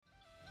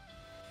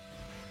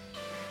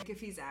Like, if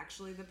he's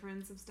actually the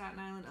Prince of Staten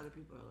Island, other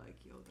people are like,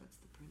 yo, that's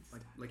the Prince of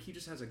Staten Island. Like he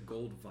just has a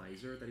gold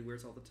visor that he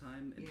wears all the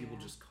time, and people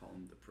Yeah. just call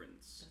him the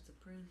Prince. That's a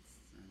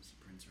prince. That's the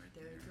Prince right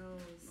there. There he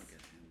goes. Look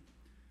at him.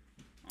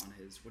 On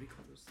his, what do you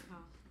call those things?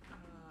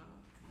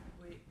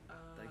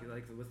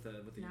 Like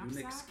with the eunuchs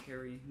Knapsack?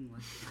 carrying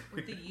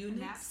With the eunuchs?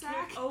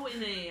 Knapsack? Oh,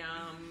 in a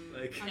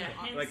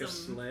like a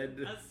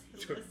sled. A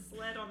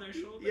sled on their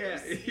shoulders. Yeah.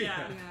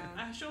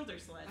 Yeah. A shoulder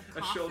sled.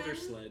 A shoulder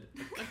sled.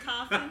 A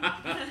coffin.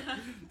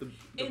 the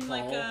In pall,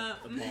 like a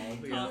the pall.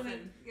 Yeah.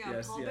 coffin. Yeah,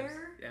 Yes,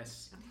 pallbearer?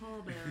 Yes. A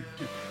pallbearer.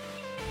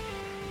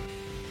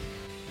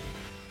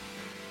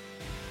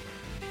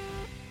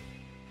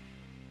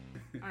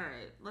 All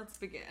right, let's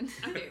begin.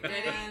 Okay, ready?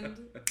 And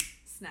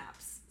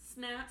snaps.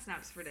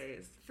 Snaps for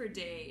days. For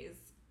days.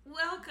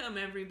 Welcome,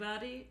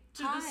 everybody,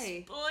 to Hi.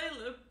 the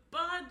Spoiler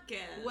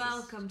Podcast.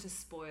 Welcome to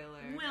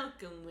Spoiler.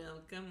 Welcome.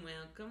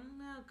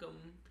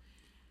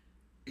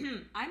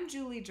 I'm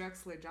Julie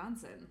Drexler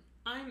Johnson,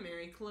 I'm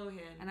Mary Clohan.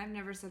 and I've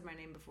never said my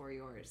name before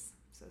yours.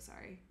 So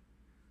sorry.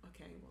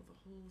 Okay, well, the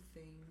whole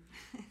thing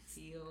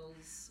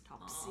feels off.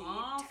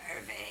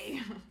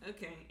 Topsy-turvy.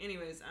 Okay,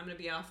 anyways, I'm going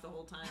to be off the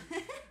whole time.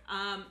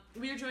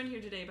 We are joined here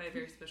today by a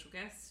very special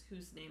guest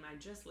whose name I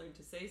just learned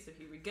to say, so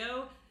here we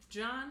go.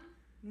 John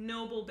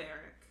Noble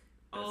Barrick.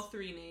 All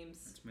three names.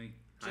 That's me.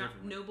 John,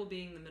 Noble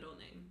being the middle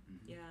name.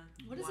 Mm-hmm. Yeah.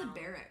 What is a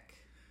barrack?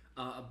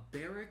 A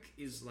barrack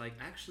is like,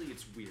 actually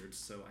it's weird,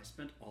 so I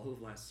spent all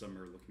of last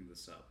summer looking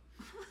this up.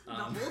 The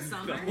whole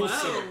summer? The whole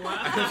summer. Wow.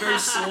 I have a very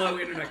slow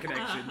internet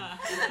connection.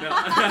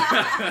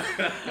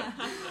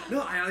 No,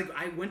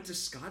 I went to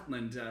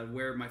Scotland,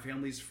 where my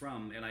family's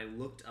from, and I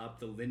looked up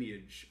the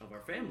lineage of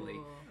our family.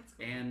 Cool. That's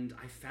cool. And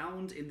I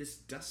found in this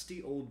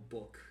dusty old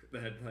book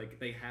that like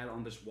they had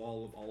on this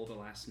wall of all the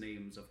last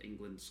names of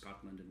England,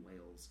 Scotland, and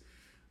Wales,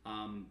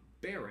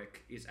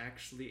 Barrack is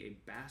actually a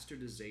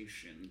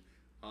bastardization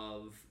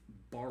of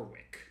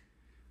Barwick.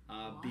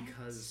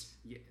 Because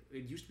it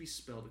used to be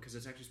spelled, because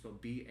it's actually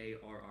spelled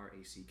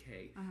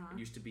B-A-R-R-A-C-K. It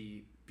used to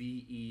be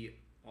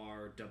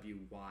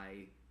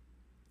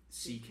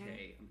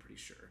B-E-R-W-Y-C-K, I'm pretty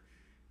sure.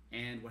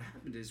 And what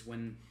happened is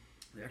when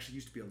there actually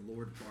used to be a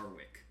Lord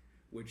Barwick,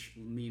 which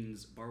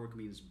means, Barwick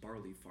means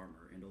barley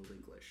farmer in Old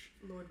English.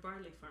 Lord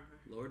Barley Farmer.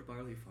 Lord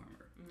Barley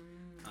Farmer.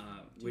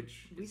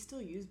 Which We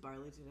still use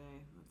barley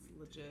today. That's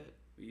legit.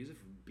 we use it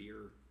for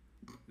beer.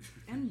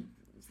 And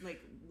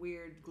like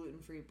weird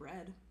gluten-free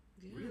bread.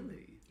 Yeah.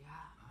 Really? Yeah.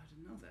 Oh, I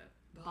didn't know that.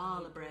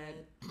 Ball of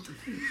bread.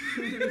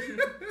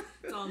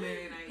 It's all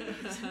Mary and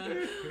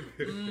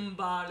I eat.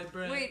 Barley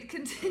bread. Wait,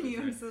 continue.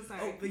 I'm so sorry.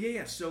 Oh, but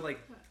yeah. So like,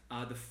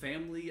 the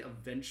family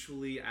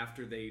eventually,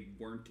 after they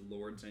weren't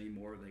lords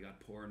anymore, they got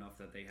poor enough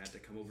that they had to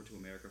come over to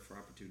America for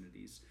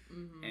opportunities.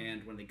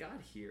 And when they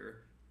got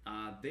here,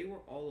 they were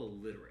all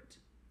illiterate,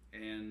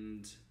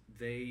 and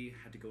they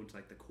had to go into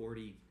like the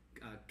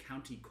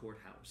county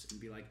courthouse and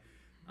be like.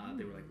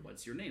 They were like,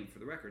 "What's your name for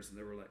the records?" And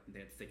they were like, they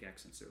had thick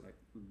accents. They were like,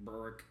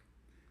 "Barrick."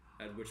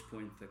 At which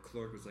point the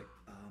clerk was like,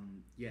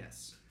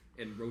 "Yes,"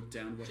 and wrote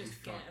down what Just he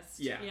thought. guessed.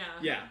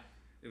 Yeah.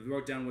 It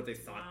wrote down what they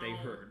thought they Wow.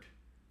 heard,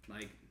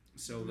 like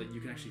so that you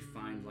can actually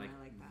find like,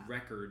 I like that.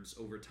 records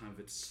over time of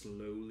it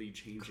slowly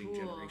changing Cool.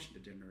 generation to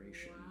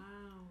generation.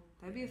 Wow.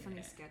 That'd be a funny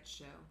Yeah. sketch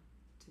show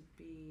to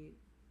be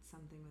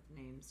something with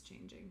names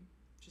changing.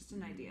 Just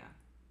an idea.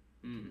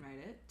 We can write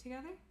it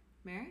together.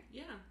 Mary?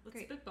 Yeah, let's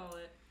Great. spitball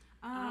it.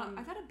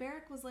 I thought a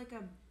barrack was like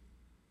a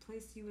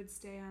place you would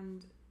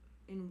stand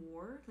in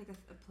war, like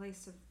a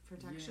place of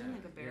protection, Yeah,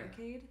 like a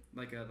barricade.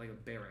 Like a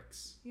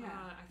barracks. Yeah.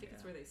 I think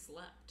it's where they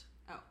slept.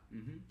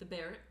 The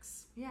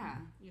barracks, Yeah.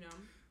 you know?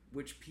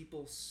 Which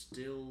people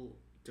still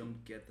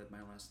don't get that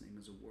my last name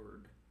is a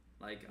word.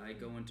 Like I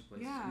go into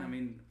places, Yeah. and I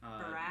mean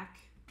Barack.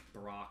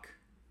 Barack,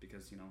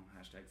 because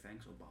hashtag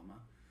thanks Obama.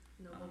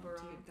 Noble Dude,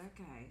 Barack. that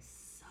guy He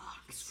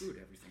sucks. screwed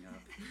everything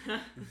up.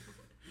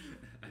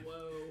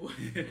 Whoa.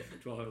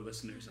 To all our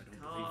listeners, I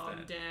don't Calm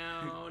believe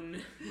down.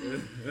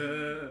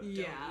 that.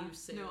 Yeah. you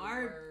say No, a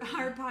our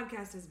word.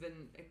 podcast has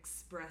been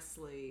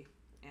expressly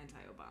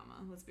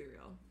anti-Obama. Let's be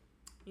real.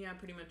 Yeah,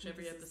 pretty much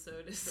every This is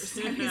episode is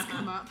First time he's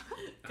come up.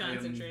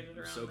 concentrated I am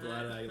around so that.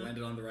 glad I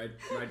landed on the right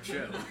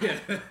show.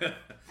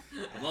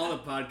 Of all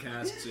the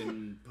podcasts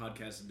in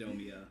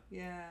Podcastadomia,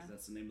 Yeah.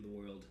 that's the name of the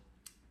world.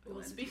 Well,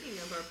 Glenn. speaking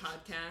of our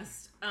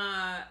podcast,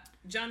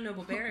 John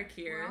Noble Barrick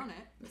here We're on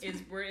it.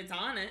 it's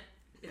on it.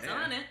 It's Yeah.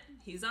 on it.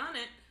 He's on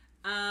it.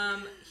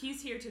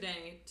 He's here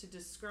today to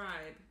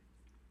describe.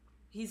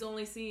 He's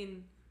only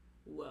seen.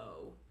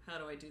 Whoa! How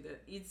do I do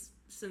that?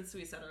 Since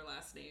we said our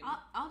last name.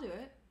 I'll do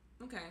it.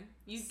 Okay,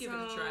 you give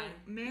it a try.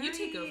 Mary You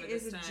take over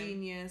is this a time.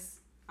 genius.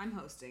 I'm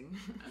hosting.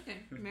 Okay,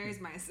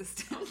 Mary's my I'll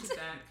assistant. sit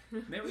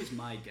back. Mary's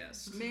my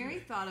guest. Mary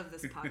thought of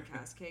this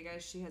podcast, okay,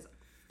 guys? She has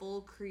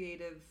full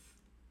creative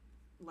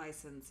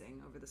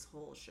licensing over this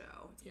whole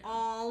show. It's Yeah.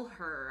 all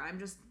her. I'm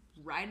just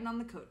riding on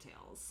the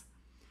coattails.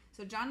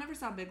 So John never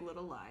saw Big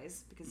Little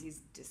Lies because he's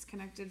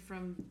disconnected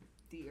from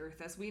the earth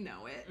as we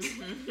know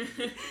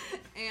it.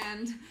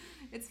 And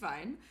it's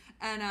fine.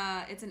 And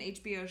it's an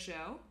HBO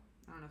show.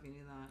 I don't know if you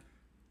knew that.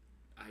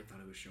 I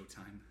thought it was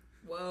Showtime.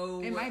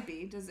 Whoa. It might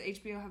be. Does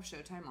HBO have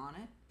Showtime on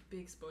it?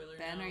 Big spoiler.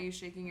 Ben, no. are you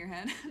shaking your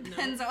head? No.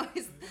 Ben's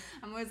always.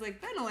 I'm always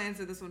like, Ben will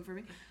answer this one for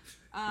me.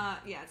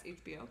 Yeah, it's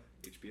HBO.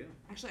 HBO.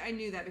 Actually, I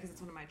knew that because it's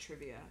one of my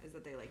trivia. Is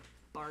that they like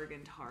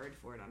bargained hard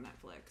for it on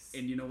Netflix.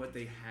 And you know what?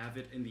 They have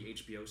it in the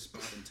HBO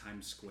spot in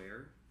Times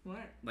Square. What?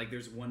 Like,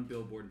 there's one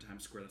billboard in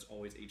Times Square that's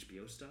always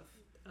HBO stuff.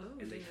 Oh.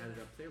 And they yeah. had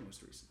it up there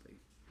most recently.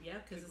 Yeah,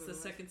 because it's the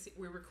Big second.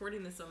 We're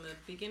recording this on the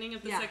beginning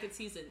of the Yeah. second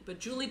season, but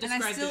Julie And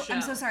described the show.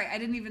 I'm so sorry. I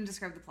didn't even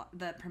describe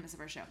the premise of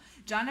our show.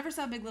 John never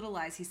saw Big Little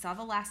Lies. He saw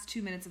the last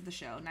 2 minutes of the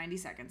show, 90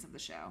 seconds of the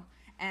show.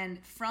 And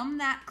from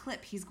that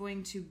clip, he's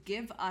going to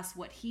give us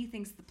what he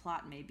thinks the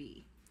plot may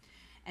be.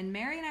 And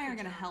Mary and I are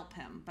going to help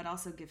him, but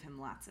also give him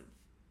lots of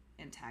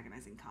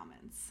antagonizing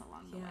comments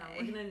along the Yeah, way.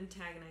 we're gonna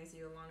antagonize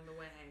you along the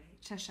way.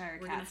 Cheshire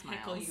We're Cat gonna smiles.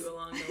 heckle you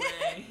along the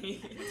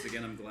way. Once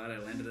again, I'm glad I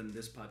landed in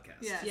this podcast.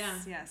 Yes, Yeah.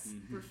 yes.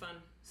 For fun.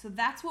 So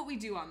that's what we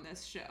do on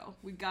this show.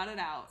 We got it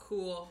out.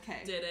 Cool.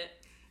 'Kay. Did it.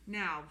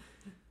 Now,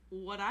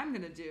 what I'm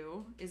going to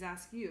do is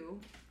ask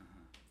you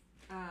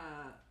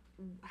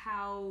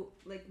how,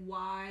 like,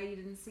 why you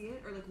didn't see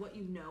it, or, like, what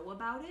you know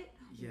about it.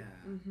 Yeah.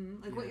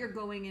 Mm-hmm. Like, what Yeah. you're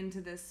going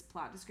into this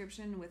plot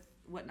description with,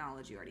 what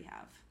knowledge you already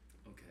have.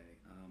 Okay.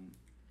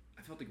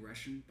 I felt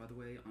aggression, by the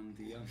way, on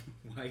the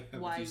why haven't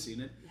Why you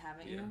seen it?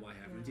 Haven't Yeah, you? why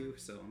haven't Yeah. you?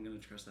 So I'm gonna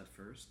trust that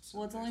first. So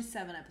Well, it's only there's-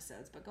 7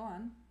 episodes, but go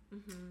on.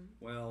 Mm-hmm.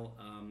 Well,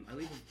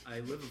 I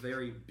live a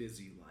very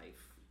busy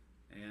life,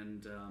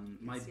 and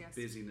my yes.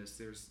 busyness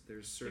there's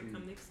Here certain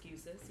come the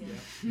excuses. Yeah.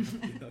 yeah.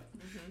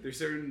 Mm-hmm. There's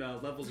certain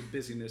levels of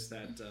busyness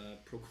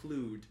that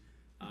preclude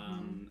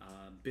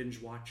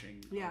binge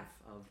watching Yeah.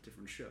 of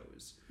different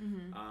shows.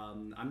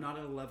 Mm-hmm. I'm not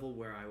at a level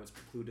where I was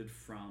precluded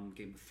from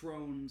Game of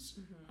Thrones,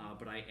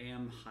 but I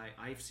am high.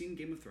 I've seen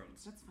Game of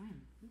Thrones, That's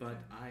fine. but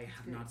I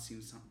have great. not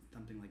seen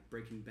something like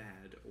Breaking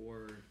Bad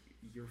or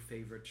your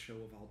favorite show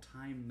of all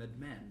time, Mad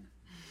Men.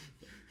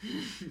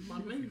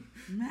 Modman.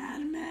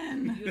 Mad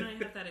Men! You and I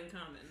have that in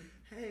common.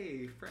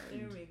 Hey, friend.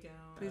 There we go.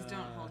 Please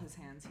don't hold his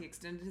hands. He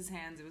extended his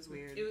hands. It was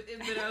weird. It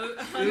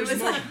was was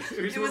more, like-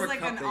 it was it more was of a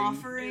like an cupping.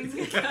 offering.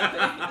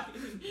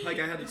 Like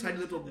I had a tiny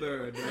little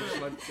bird. I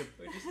just wanted to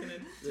We're just gonna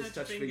Just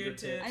touch touch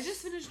fingertips. fingertips. I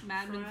just finished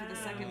Mad Men for the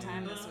second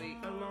time this week.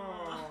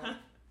 Hello.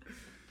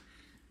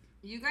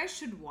 You guys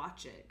should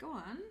watch it. Go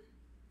on.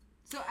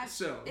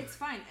 So- it's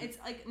fine. It's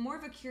like more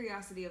of a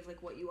curiosity of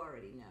like what you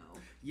already know.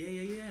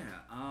 Yeah.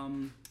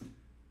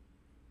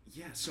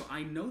 Yeah, so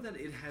I know that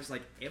it has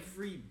like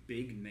every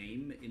big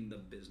name in the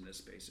business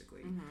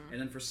basically.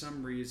 And then for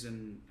some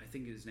reason, I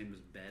think his name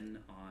was Ben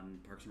on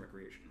Parks and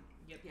Recreation.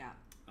 Yep. Yeah.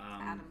 Um,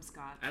 Adam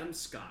Scott. Adam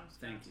Scott, Adam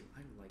Scott. thank you.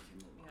 I like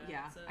him a lot.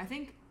 Yeah. it's a- I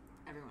think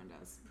everyone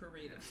does.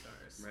 Parade of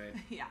stars.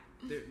 Right. Yeah.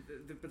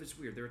 But it's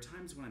weird. There are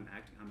times when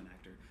I'm an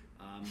actor.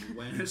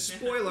 When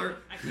spoiler,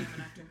 Actually, I'm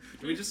an actor.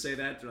 can we just say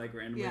that like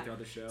randomly Yeah. throughout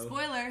the show?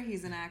 Spoiler,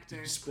 he's an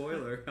actor.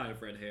 Spoiler, I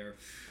have red hair.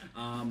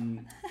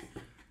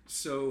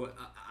 So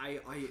I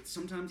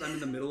sometimes I'm in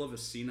the middle of a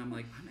scene. I'm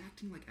like, I'm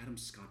acting like Adam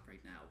Scott right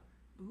now.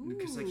 Ooh,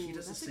 Because like he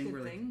does that's this a thing good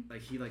where thing.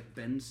 like he like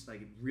bends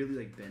like really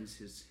like bends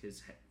his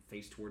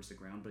face towards the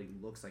ground, but he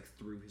looks like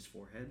through his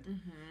forehead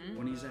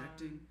when he's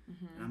acting,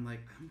 and I'm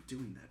like, I'm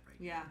doing that right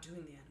Yeah. I'm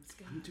doing the Adam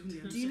Scott. now. I'm doing the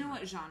Adam Do you know Scott.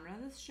 what genre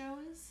this show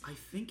is? I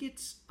think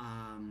it's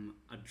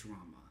a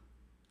drama.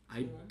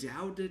 I Cool.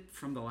 doubt it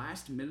from the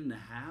last minute and a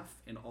half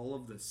and all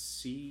of the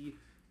sea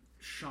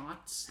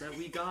shots that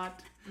we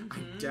got. I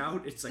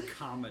doubt it's a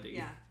comedy.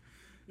 Yeah.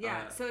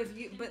 Yeah. So if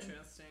you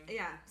Interesting.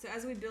 yeah, so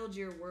as we build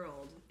your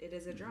world, it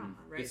is a drama,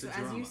 right? It's So a as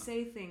you drama.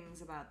 say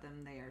things about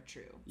them, they are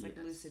true. It's like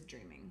Yes. lucid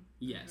dreaming.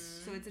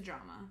 Yes. So it's a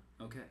drama.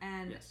 Okay.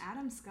 And yes.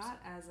 Adam Scott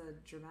as a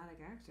dramatic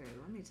actor,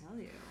 let me tell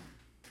you,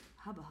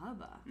 hubba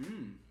hubba.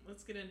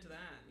 Let's get into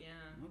that.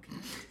 Yeah. Okay.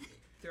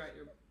 Throughout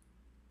your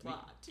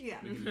plot. Yeah.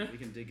 We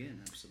can dig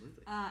in,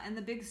 absolutely. And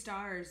the big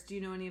stars, do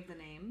you know any of the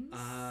names?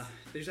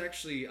 There's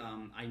actually,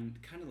 I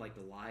kind of like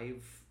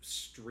live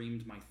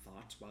streamed my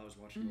thoughts while I was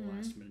watching the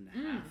last minute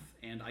and a half,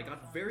 and I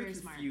got very Very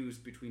smart.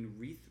 confused between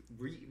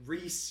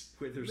Reese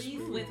Witherspoon.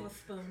 Reese with a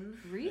spoon.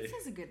 Reese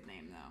is a good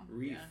name, though.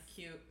 Reese, Yeah,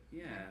 cute.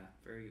 yeah,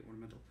 very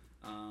ornamental.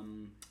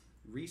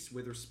 Reese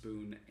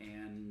Witherspoon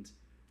and,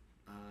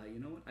 you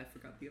know what? I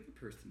forgot the other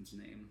person's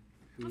name.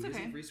 Who That's okay.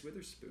 isn't Reese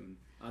Witherspoon?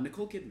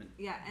 Nicole Kidman.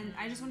 Yeah, and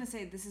I just want to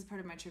say this is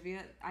part of my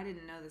trivia. I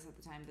didn't know this at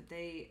the time, but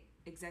they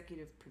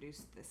executive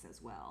produced this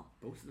as well.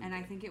 Both of them. And I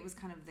did. think it was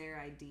kind of their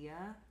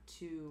idea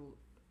to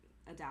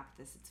adapt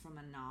this. It's from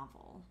a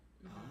novel.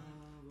 Oh,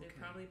 They're okay.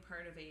 probably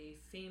part of a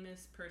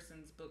famous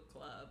person's book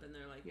club, and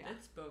they're like, Yeah.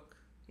 "This book,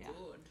 Yeah.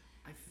 good."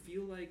 I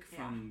feel like Yeah.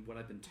 from what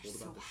I've been They're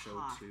told about the so show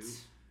hot. too.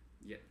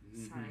 Yeah.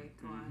 Sorry,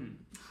 go on.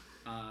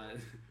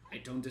 I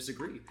don't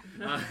disagree.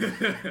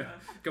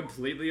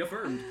 Completely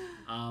affirmed.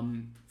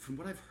 From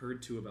what I've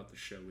heard too about the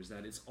show is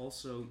that it's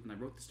also, and I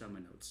wrote this down in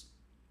my notes,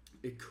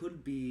 it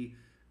could be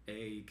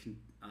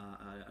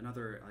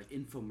another like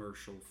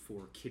infomercial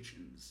for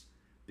kitchens.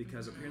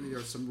 Because apparently there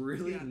are some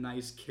really Yeah.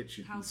 nice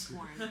kitchens. House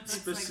porn. It's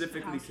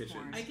Specifically like house kitchens.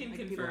 porn. I can Like,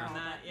 people confirm call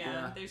that. it Yeah,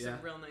 Yeah, there's yeah.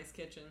 some real nice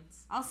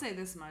kitchens. I'll say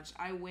this much.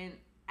 I went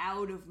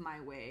out of my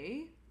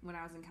way when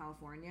I was in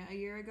California a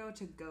year ago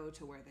to go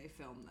to where they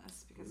filmed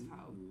this because of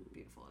how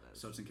beautiful it is.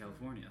 So it's in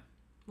California.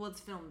 Well, it's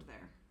filmed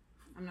there.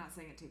 I'm not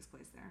saying it takes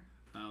place there.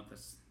 Oh,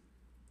 that's...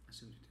 I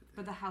see what you did there.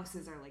 But the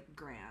houses are like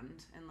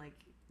grand and like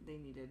they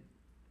needed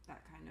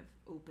that kind of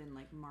open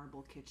like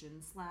marble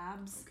kitchen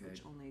slabs, Okay.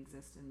 which only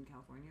exist in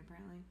California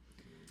apparently.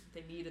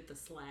 They needed the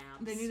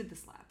slabs. They needed the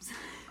slabs.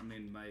 I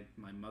mean,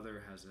 my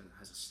mother has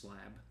a slab.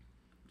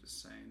 I'm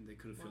just saying. They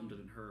could have filmed it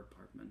in her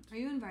apartment. Are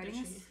you inviting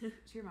Did us she? to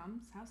your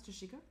mom's house? Does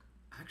she cook?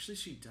 Actually,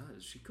 she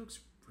does. She cooks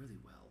really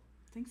well.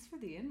 Thanks for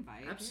the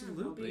invite.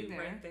 Absolutely. We'll be there.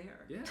 Right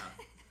there. Yeah.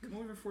 Come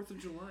over 4th of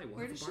July. We'll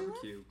Where have does a she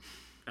live?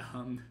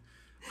 barbecue.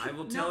 I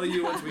will tell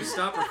you once we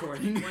stop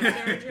recording. What's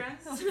their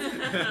address? What's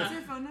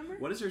your phone number?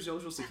 What is your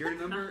social security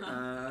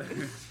number?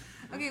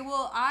 Okay,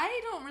 well, I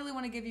don't really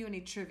want to give you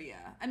any trivia.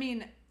 I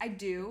mean, I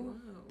do,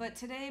 Whoa. but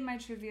today my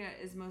trivia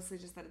is mostly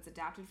just that it's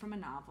adapted from a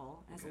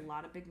novel. It has Okay. a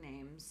lot of big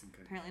names.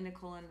 Okay. Apparently,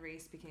 Nicole and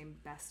Reese became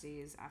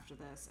besties after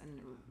this, and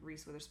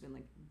Reese Witherspoon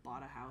like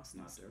bought a house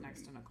Not next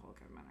Derby. to Nicole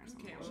Kidman or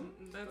something. Okay, well,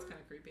 that's kind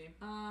of creepy.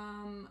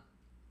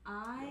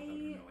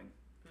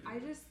 I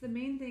just, the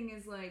main thing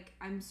is like,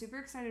 I'm super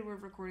excited we're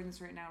recording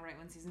this right now, right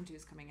when season 2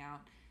 is coming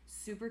out.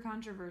 Super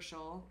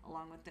controversial,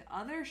 along with the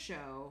other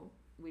show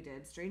we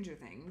did, Stranger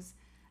Things.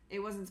 It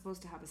wasn't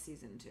supposed to have a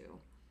season 2.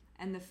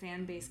 And the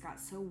fan base got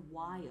so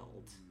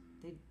wild.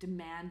 They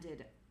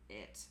demanded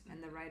it.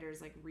 And the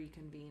writers like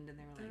reconvened and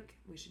they were like,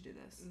 we should do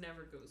this.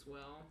 Never goes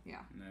well. Yeah.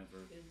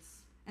 Never.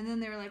 It's And then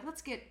they were like,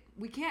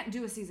 we can't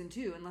do a season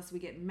 2 unless we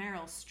get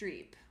Meryl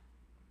Streep.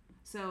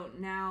 So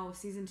now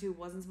season 2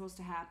 wasn't supposed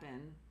to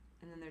happen.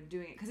 And then they're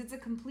doing it because it's a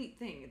complete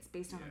thing. It's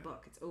based on a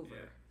book. It's over.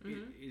 Yeah.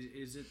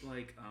 Is it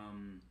like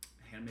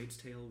Handmaid's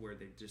Tale where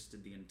they just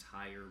did the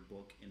entire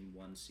book in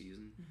one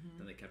season,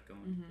 then they kept going?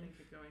 Mm-hmm. they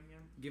keep going, yeah.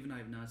 Given I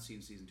have not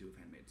seen season 2 of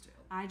Handmaid's Tale.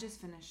 I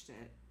just finished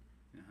it.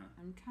 Uh-huh.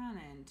 I'm kind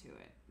of into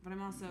it, but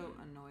I'm also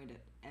annoyed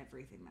at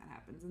everything that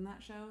happens in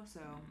that show.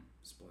 So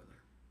Spoiler.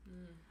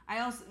 I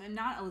also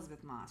not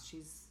Elizabeth Moss.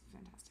 She's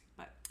fantastic,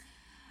 but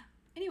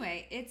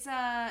anyway, it's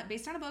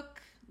based on a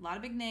book. A lot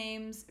of big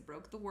names. It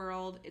broke the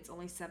world. It's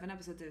only 7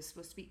 episodes. It was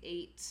supposed to be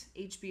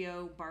 8.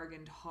 HBO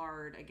bargained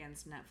hard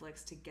against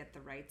Netflix to get the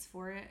rights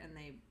for it, and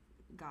they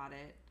got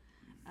it.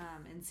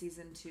 In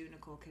season 2,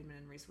 Nicole Kidman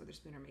and Reese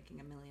Witherspoon are making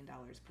 $1 million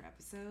per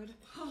episode.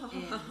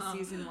 In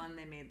season 1,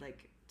 they made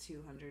like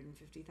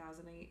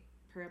 $250,000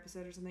 per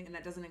episode or something, and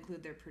that doesn't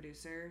include their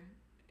producer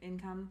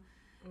income.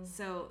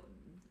 So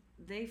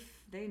they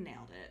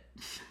nailed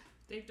it.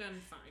 They've done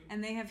fine.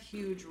 And they have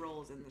huge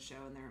roles in the show,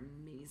 and they're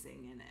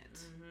amazing in it.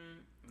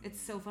 It's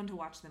so fun to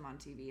watch them on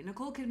TV.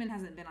 Nicole Kidman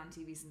hasn't been on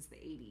TV since the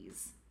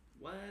 80s.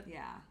 What?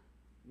 Yeah.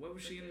 What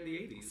was she in the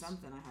 80s?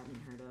 Something I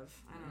hadn't heard of.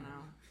 I don't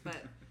know.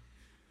 But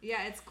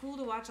yeah, it's cool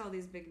to watch all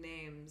these big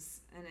names,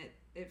 and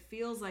it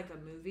feels like a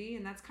movie,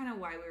 and that's kind of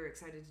why we were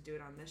excited to do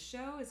it on this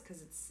show, is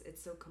because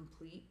it's so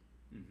complete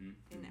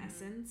in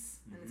essence,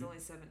 and it's only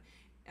 7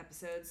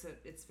 episodes, so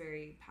it's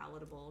very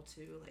palatable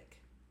to like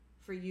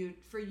for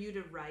you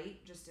to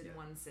write just in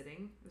one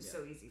sitting. It was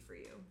so easy for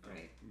you,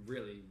 right?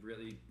 Really,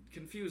 really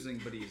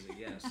confusing, but easy,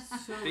 yes.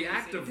 So The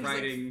act easy. of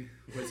writing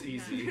was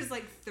easy. There's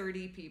like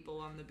 30 people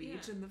on the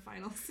beach in the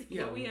final scene.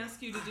 Yeah. What we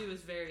ask you to do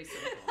is very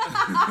simple.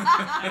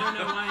 I don't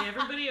know why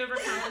everybody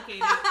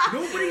overcomplicated.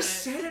 Nobody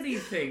said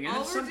anything, and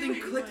All then we're something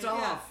doing- clicked yeah.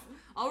 off.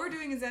 All we're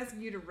doing is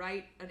asking you to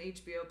write an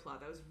HBO plot.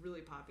 That was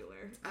really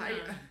popular.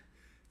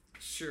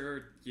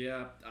 Sure,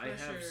 yeah, I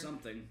For have sure.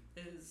 something.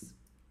 Is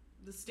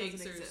the stakes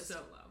Doesn't are exist. so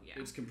low. Yeah.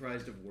 It's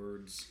comprised of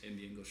words in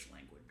the English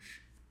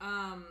language.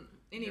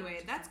 Anyway,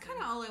 Yeah, that's kind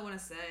of all I want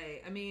to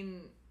say. I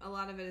mean, a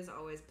lot of it is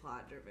always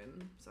plot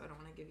driven, so I don't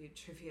want to give you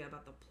trivia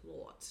about the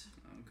plot.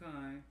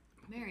 Okay.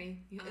 Mary,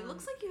 it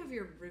looks like you have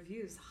your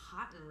reviews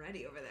hot and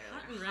ready over there.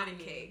 Hot like and a ready. hot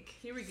cake.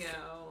 Here we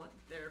go.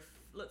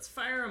 Let's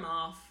fire them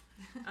off.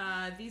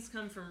 These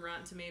come from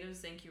Rotten Tomatoes.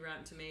 Thank you,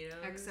 Rotten Tomatoes.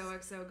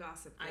 XOXO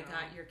Gossip Girl. I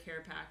got your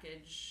care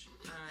package,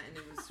 and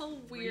it was How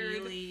weird.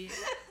 really,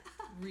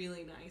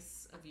 really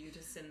nice of you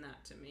to send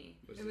that to me.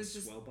 Was It it was a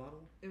just- swell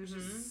bottle? It was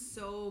just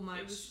so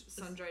much was-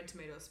 sun-dried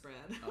tomato spread.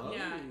 Oh.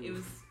 Yeah,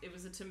 it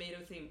was a tomato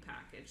themed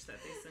package that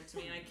they sent to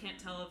me, and I can't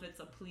tell if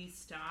it's a please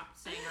stop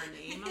saying our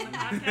name on the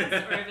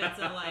podcast or if it's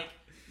a like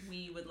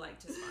we would like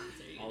to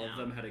sponsor you. All now. of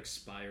them had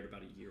expired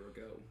about a year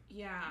ago.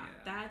 Yeah, Yeah.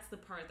 that's the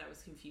part that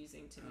was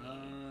confusing to me.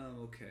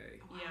 Oh, okay.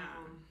 Yeah.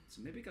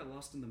 So maybe it got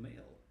lost in the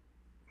mail.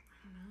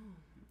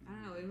 I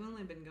don't know. We've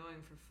only been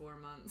going for 4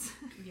 months.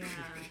 Yeah.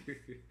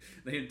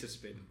 They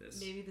anticipated this.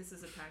 Maybe this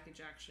is a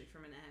package actually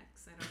from an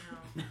ex.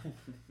 I don't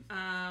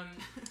know.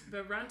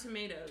 But Rotten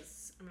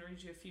Tomatoes, I'm going to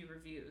read you a few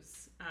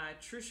reviews.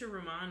 Trisha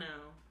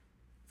Romano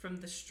from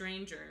The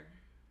Stranger.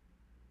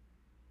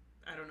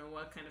 I don't know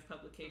what kind of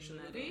publication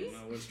that Movie? is.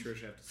 Well, what does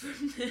Trish have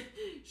to say?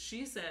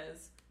 She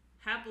says,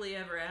 happily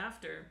ever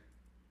after.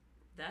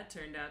 That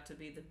turned out to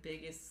be the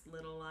biggest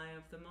little lie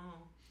of them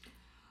all.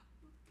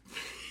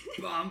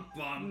 Bum,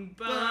 bum,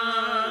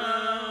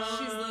 Bum.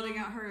 She's letting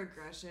out her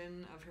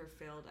aggression of her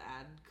failed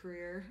ad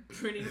career.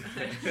 Pretty much.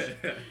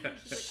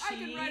 I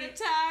could write a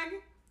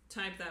tag.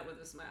 type that with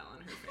a smile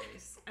on her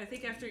face. I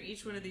think after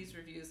each one of these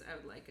reviews, I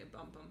would like a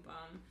bum bum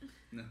bum.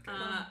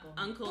 Okay.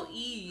 Uncle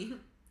E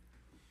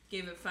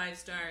gave it 5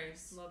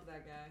 stars. Love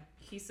that guy.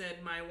 He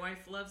said, "My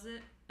wife loves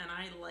it, and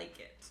I like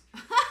it."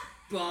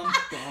 Bum,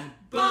 bum,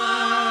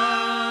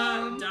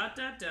 Bum! Dot,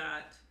 dot,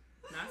 dot.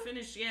 Not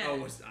finished yet.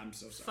 Oh, I'm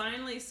so sorry.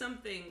 Finally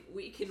something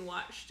we can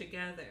watch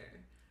together.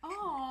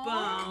 Oh.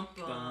 Bum,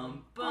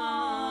 bum,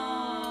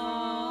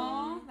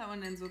 bum. That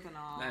one ends with an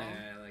aw.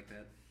 I like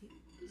that.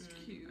 It's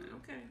cute.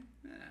 Okay.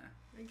 Yeah.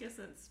 I guess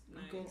that's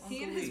nice. Uncle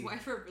He and his Lee.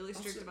 wife are really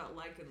strict Also- about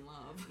like and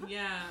love.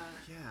 Yeah.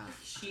 Yeah.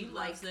 She You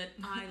loves like- it.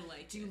 I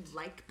like Do you it.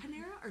 like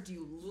Panera or do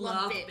you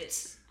Love love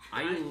it.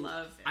 I I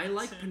love it. I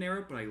like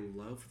Panera, but I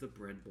love the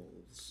bread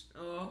bowls.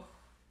 Oh,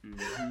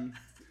 Mm-hmm.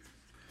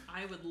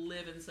 I would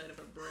live inside of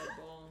a bread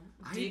bowl.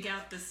 I- Dig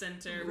out the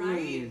center, Right.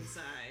 right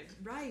inside.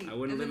 Right. I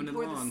wouldn't and live then in it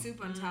pour long. the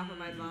soup on top of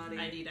my body.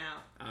 I'd eat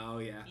out. Oh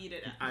yeah. Eat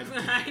it out.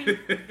 I'd-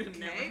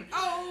 Okay.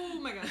 Oh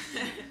my gosh.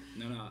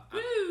 No.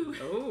 Woo!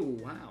 Oh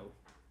wow.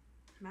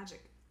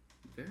 Magic.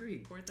 Very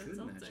Pour that good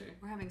seltzer. magic.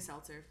 We're having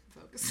seltzer,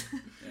 folks. Yeah.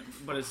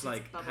 But it's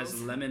like has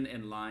bubbles. lemon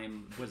and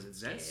lime. What is it?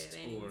 Zest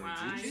Getting or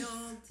wild. juice?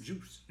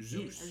 It's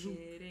Juice.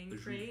 getting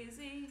Juice.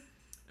 crazy.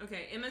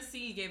 Okay, Emma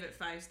C gave it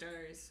 5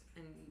 stars,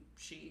 and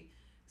she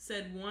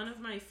said, "One of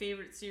my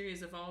favorite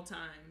series of all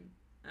time,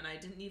 and I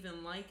didn't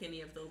even like any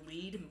of the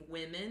lead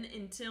women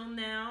until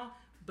now.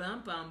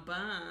 Bum bum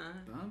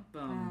bum. Bum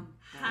bum.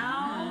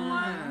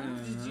 How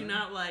did you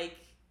not like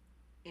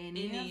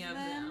any of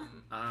them?"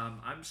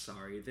 I'm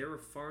sorry. There are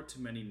far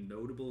too many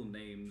notable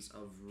names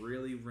of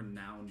really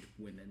renowned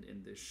women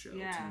in this show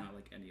Yeah. to not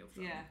like any of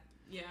them. Yeah.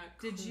 Yeah,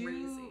 Did crazy.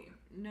 you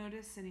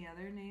notice any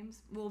other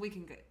names? Well, we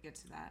can get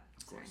to that.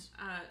 Of course.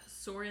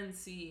 Soren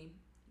C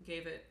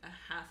gave it a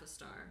 0.5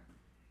 star,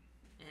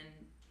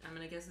 and I'm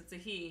gonna guess it's a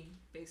he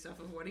based off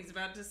of what he's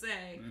about to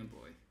say. Oh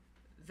boy.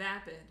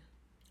 Vapid,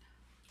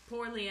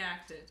 poorly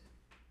acted,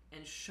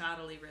 and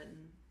shoddily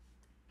written.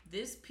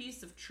 This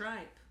piece of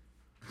tripe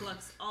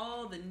plucks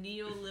all the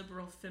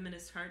neoliberal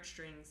feminist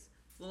heartstrings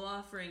while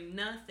offering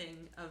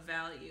nothing of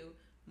value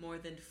more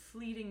than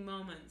fleeting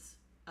moments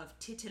of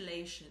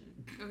titillation.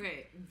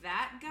 Okay,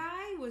 that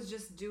guy was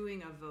just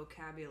doing a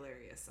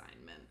vocabulary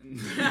assignment.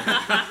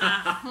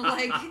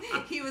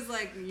 Like, he was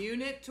like,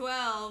 Unit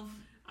 12.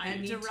 I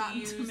Head need to to Rotten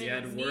use He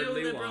had Tomatoes.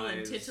 wordly neoliberal and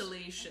wise.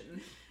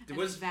 titillation.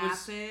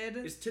 Vapid.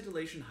 Is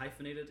titillation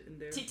hyphenated in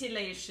there?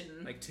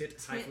 Titillation. Like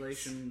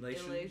hyphenation?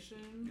 Titillation.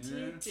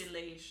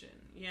 Titillation.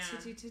 Yeah.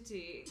 Titty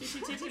titty.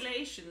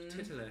 Titillation.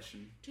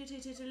 Titillation.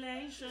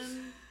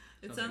 Titillation.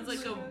 It Something sounds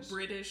like like a that.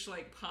 British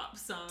like pop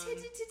song. Titty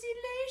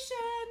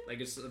titillation. Like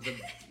it's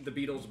the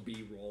Beatles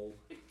B-roll.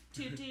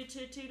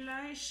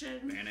 Titillation.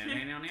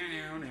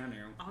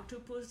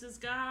 Octopus's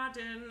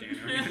garden.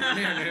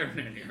 I have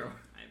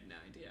no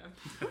idea.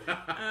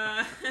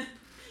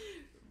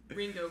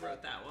 Ringo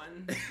wrote that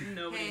one.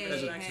 Nobody Hey,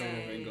 That's a knows. total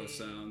hey. Ringo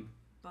song.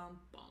 Bum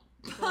bum.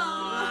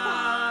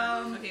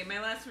 Okay, my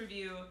last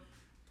review.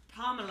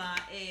 Pamela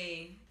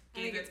A. I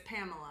think gave it's it.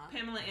 Pamela.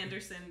 Pamela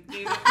Anderson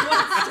gave it 1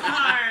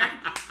 star,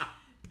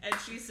 and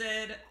she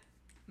said,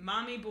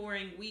 "Mommy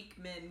boring weak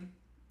men."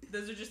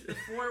 Those are just the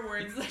 4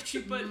 words that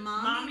you put.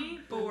 Mommy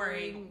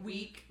boring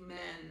weak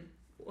men.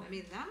 I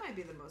mean, that might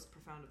be the most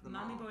profound of them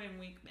Mommy all. boring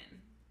weak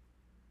men.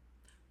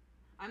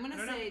 I'm gonna I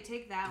don't say know.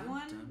 take that Dun,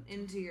 one dun,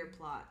 into your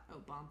plot. Oh,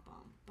 bum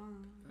bum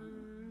bum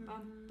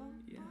bum bum.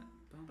 Yeah.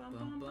 bum. Bum,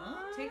 bum, bum.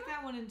 Take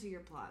that one into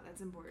your plot.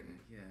 That's important.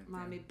 Yeah.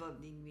 Mommy yeah.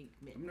 bubbling weak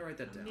I'm men. gonna write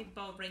that down. Mommy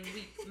boring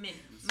weak men.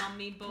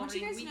 Mommy I boring want you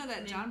guys to weak know that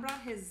men. John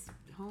brought his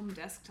home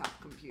desktop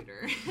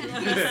computer.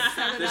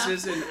 This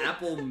is an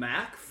Apple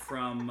Mac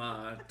from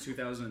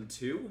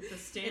 2002. The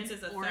stand It's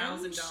is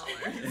orange.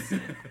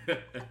 $1,000.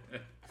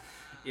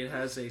 It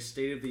has a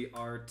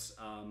state-of-the-art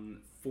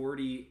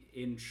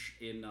 40-inch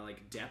in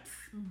like depth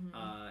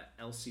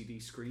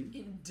LCD screen.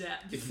 In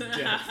depth. In depth,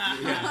 yeah.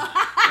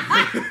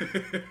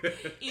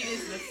 It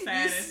is the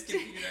fattest You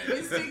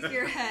computer. stick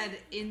your head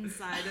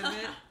inside of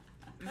it.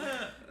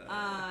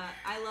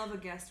 I love a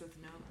guest with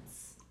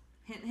notes.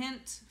 Hint,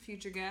 hint,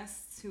 future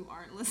guests who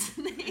aren't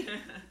listening.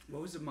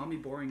 What was it? Mommy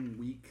boring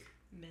weak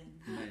Men.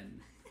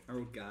 men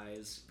or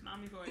guys?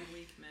 Mommy boring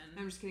weak men.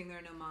 I'm just kidding, there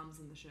are no moms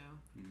in the show.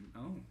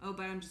 Oh, Oh,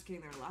 but I'm just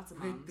kidding, there are lots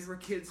of wait, moms. there were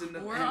kids in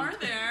the. Or end. are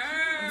there?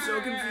 I'm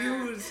so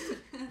confused.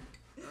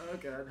 Oh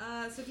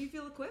god. So do you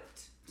feel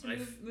equipped to I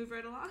move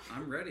right along?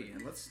 I'm ready,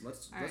 and let's All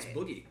right.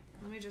 boogie.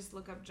 Let me just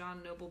look up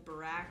John Noble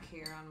Barack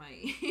here on my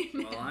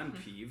email. Well, I'm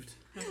peeved.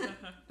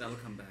 That'll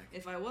come back.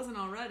 If I wasn't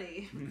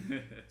already.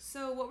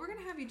 So what we're going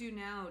to have you do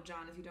now,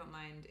 John, if you don't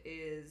mind,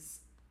 is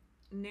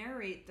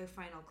narrate the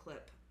final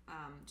clip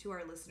to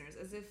our listeners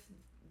as if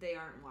they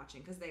aren't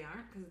watching, because they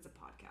aren't, because it's a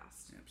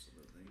podcast.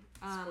 Absolutely.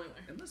 Spoiler.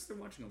 Unless they're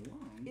watching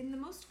along. In the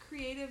most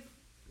creative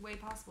way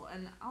possible.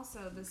 And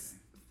also, this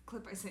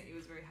clip I sent you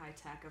was very high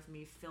tech of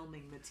me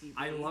filming the TV.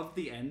 I love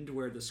the end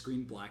where the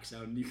screen blacks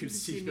out and you can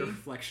see the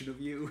reflection of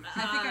you.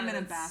 I think I'm in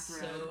a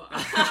bathrobe.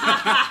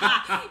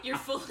 You're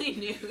fully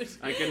nude.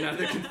 I can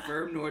neither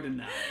confirm nor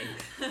deny.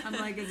 I'm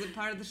like, is it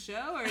part of the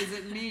show or is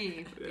it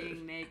me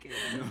being naked?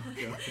 No,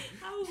 God.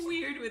 How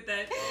weird would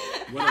that be?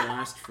 What a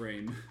last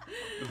frame.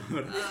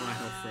 What a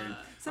final frame.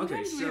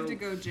 Sometimes we have to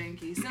go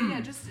janky. So yeah,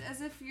 just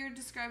as if you're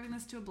describing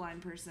this to a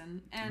blind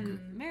person. And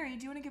Mary,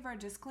 do you want to give our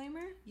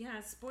disclaimer?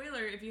 Yeah,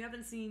 spoiler, if you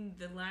haven't seen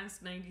the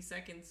last 90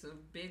 seconds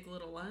of Big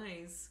Little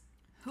Lies.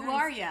 Who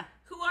are ya?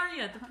 Who are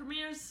ya? The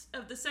premieres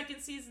of the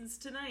second season's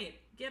tonight.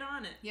 Get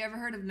on it. You ever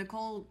heard of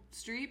Nicole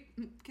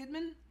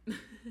Kidman?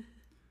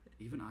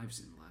 Even I've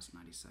seen the last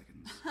 90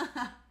 seconds.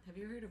 Have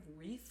you heard of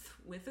Reese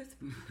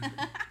Witherspoon?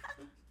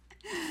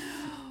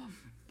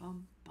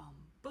 Bum, bum,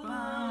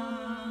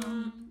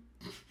 Bum.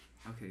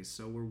 Okay,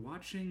 so we're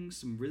watching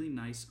some really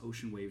nice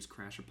ocean waves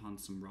crash upon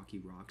some rocky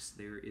rocks.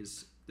 There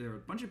are a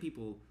bunch of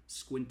people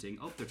squinting.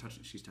 Oh,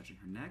 she's touching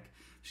her neck.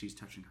 She's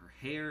touching her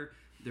hair.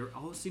 They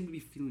all seem to be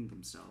feeling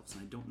themselves,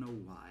 and I don't know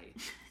why.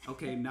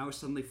 Okay, now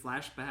suddenly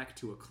flashback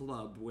to a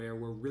club where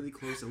we're really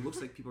close. It looks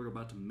like people are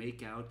about to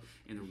make out,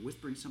 and they're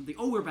whispering something.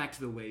 Oh, we're back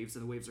to the waves,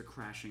 and the waves are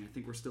crashing. I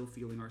think we're still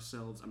feeling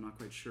ourselves. I'm not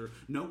quite sure.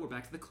 No, we're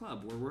back to the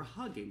club where we're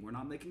hugging. We're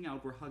not making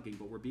out, we're hugging,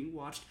 but we're being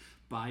watched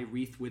by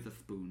Reese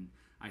Witherspoon,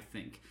 I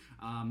think.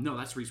 No,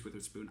 that's Reese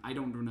Witherspoon. I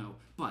don't know.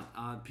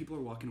 But people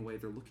are walking away.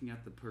 They're looking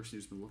at the person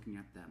who's been looking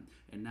at them.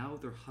 And now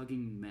they're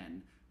hugging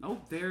men. Oh,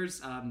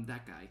 there's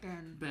that guy.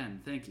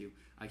 Ben, thank you.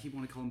 I keep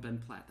wanting to call him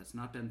Ben Platt. That's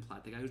not Ben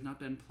Platt. The guy who's not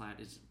Ben Platt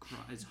is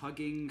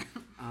hugging,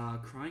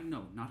 crying.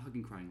 No, not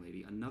hugging crying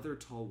lady. Another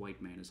tall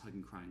white man is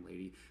hugging crying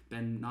lady.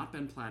 Not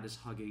Ben Platt is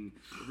hugging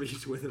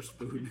Reese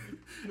Witherspoon.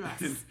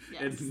 Yes.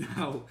 And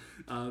now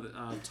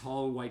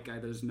tall white guy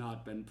that is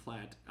not Ben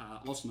Platt,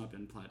 also not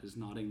Ben Platt, is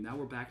nodding. Now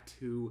we're back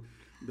to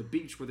the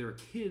beach where there are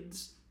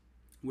kids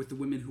with the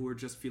women who are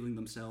just feeling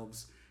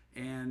themselves.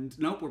 And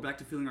nope, we're back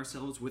to feeling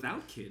ourselves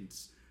without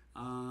kids.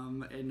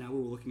 And now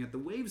we're looking at the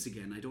waves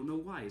again. I don't know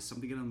why. Is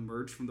something going to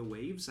emerge from the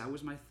waves? That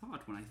was my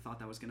thought when I thought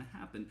that was going to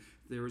happen.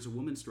 There is a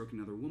woman stroking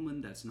another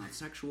woman. That's not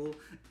sexual.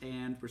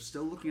 And we're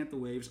still looking at the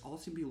waves. All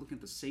seem to be looking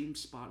at the same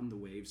spot in the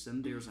waves.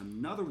 Then there's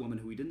another woman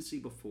who we didn't see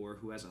before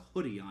who has a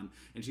hoodie on.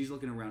 And she's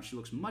looking around. She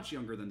looks much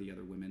younger than the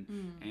other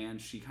women.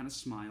 And she kind of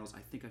smiles. I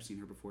think I've seen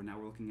her before. Now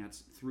we're looking at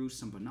through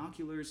some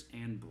binoculars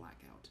and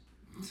blackout.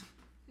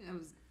 I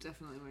was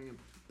definitely wearing a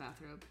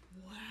bathrobe.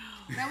 Wow.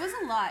 That was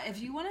a lot. If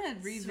you want to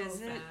revisit,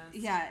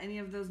 so any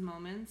of those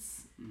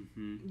moments,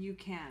 you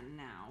can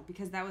now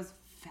because that was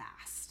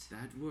fast.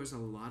 That was a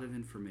lot of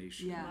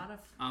information. Yeah. A lot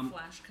of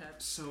flash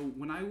cuts. So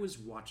when I was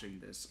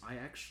watching this, I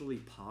actually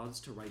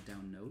paused to write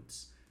down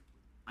notes.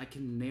 I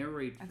can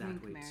narrate I that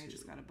think way Mary too.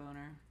 just got a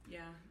boner. Yeah,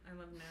 I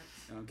love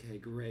notes. Okay,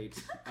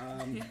 great.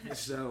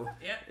 So,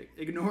 Yep.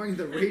 ignoring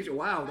the rage.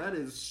 Wow, that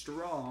is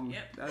strong.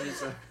 Yep. That is.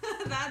 That's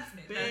That's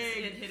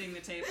it hitting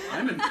the table.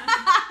 I'm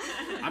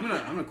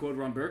gonna quote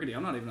Ron Burgundy.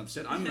 I'm not even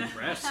upset. I'm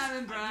impressed. I'm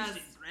impressed.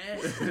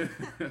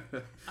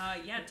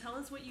 Yeah, tell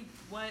us what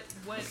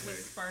was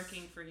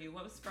sparking for you.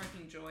 What was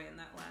sparking joy in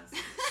that last?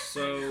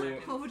 So,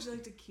 What would you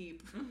like to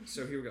keep?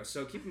 so here we go.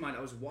 So keep in mind,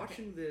 I was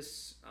watching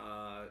this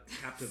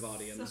captive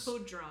audience. So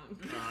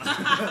drunk.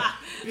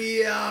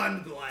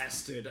 Beyond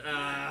blasted.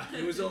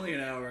 It was only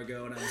an hour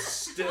ago, and I'm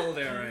still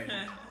there right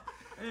now.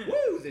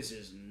 Woo! This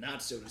is not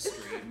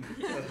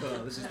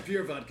SodaStream. This is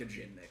pure vodka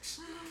gin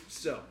mix.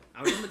 So,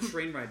 I was on the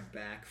train ride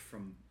back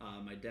from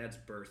my dad's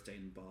birthday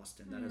in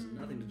Boston. That has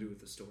nothing to do with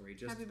the story.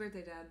 Just Happy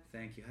birthday, Dad.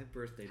 thank you. Happy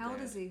birthday, How Dad.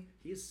 old is he?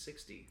 He is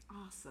 60.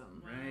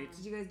 Awesome. Right.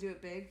 Did you guys do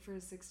it big for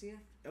his 60th?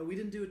 We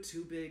didn't do it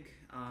too big.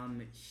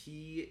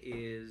 He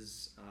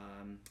is.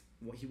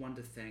 He wanted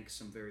to thank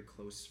some very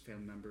close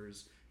family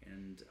members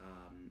and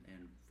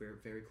very,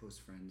 very close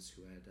friends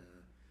who had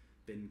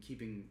been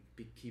keeping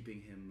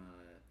him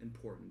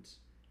important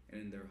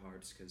and in their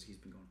hearts because he's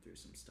been going through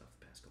some stuff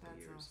the past couple of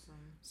years. Awesome.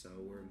 So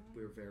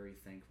we're very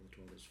thankful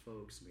to all those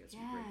folks, and we had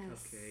some great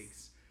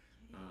cupcakes.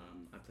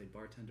 I played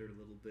bartender a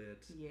little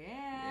bit.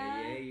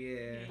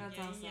 Yeah. That's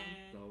awesome.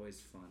 It's always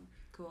fun.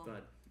 Cool.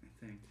 But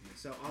thank you.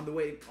 So on the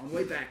way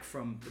back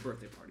from the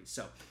birthday party.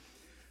 So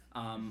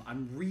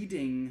I'm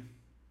reading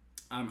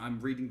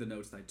the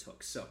notes that I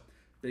took. So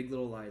Big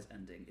Little Lies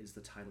ending is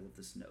the title of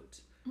this note.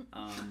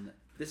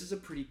 This is a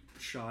pretty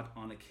shot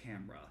on a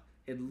camera.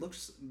 It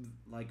looks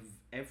like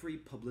every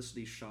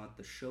publicity shot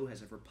the show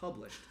has ever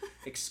published.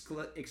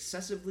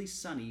 Excessively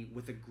sunny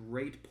with a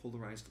great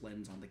polarized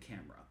lens on the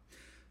camera.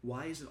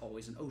 Why is it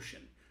always an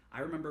ocean?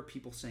 I remember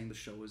people saying the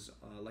show is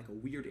like a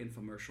weird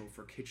infomercial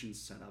for kitchen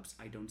setups.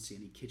 I don't see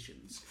any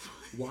kitchens.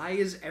 Why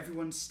is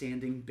everyone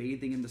standing,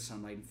 bathing in the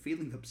sunlight, and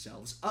feeling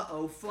themselves?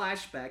 Uh-oh,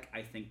 flashback.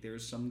 I think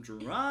there's some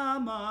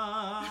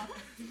drama.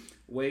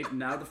 Wait,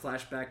 now the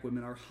flashback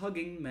women are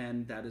hugging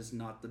men. That is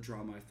not the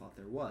drama I thought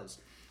there was.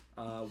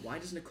 Why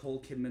does Nicole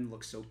Kidman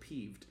look so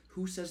peeved?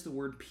 Who says the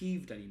word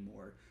peeved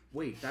anymore?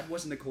 Wait, that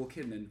wasn't Nicole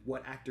Kidman.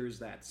 What actor is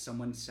that?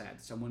 Someone's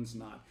sad, someone's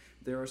not.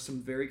 There are some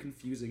very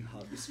confusing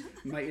hubs.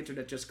 My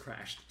internet just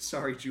crashed.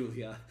 Sorry,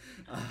 Julia.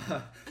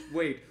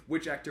 Wait,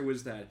 which actor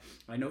was that?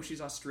 I know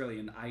she's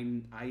Australian.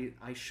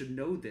 I should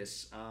know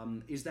this.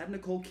 Is that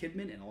Nicole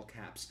Kidman? In all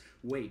caps.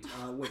 Wait.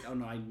 Oh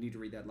no, I need to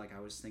read that like I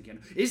was thinking.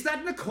 Is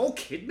that Nicole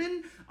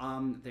Kidman?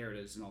 There it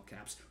is in all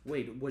caps.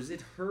 Wait, was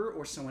it her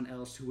or someone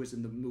else who was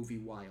in the movie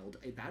Wild?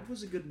 That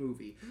was a good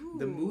movie.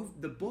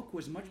 The book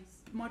was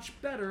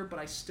much better, but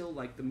I still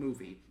like the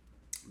movie.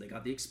 They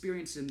got the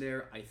experience in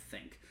there, I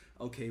think.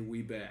 Okay,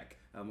 we back.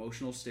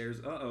 Emotional stares.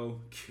 Uh-oh.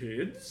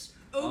 Kids?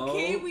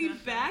 Okay, we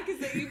back? Is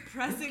that you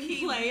pressing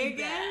play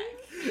again?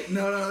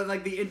 No,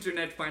 like the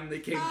internet finally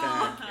came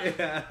back.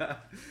 Yeah.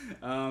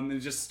 It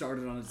just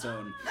started on its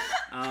own.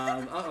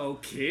 Uh-oh,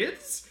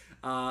 kids?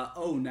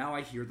 Oh, now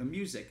I hear the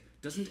music.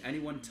 Doesn't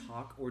anyone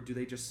talk, or do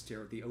they just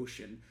stare at the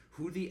ocean?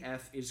 Who the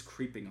F is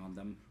creeping on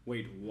them?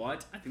 Wait,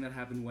 what? I think that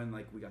happened when,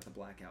 like, we got the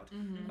blackout.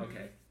 Mm-hmm.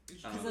 Okay.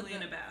 Probably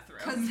in a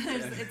bathroom.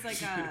 Because it's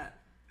like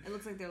it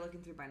looks like they're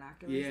looking through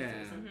binoculars. Yeah.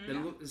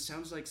 Then it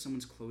sounds like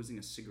someone's closing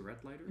a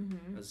cigarette lighter,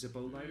 a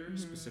Zippo lighter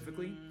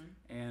specifically,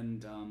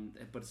 and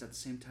but it's at the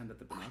same time that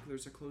the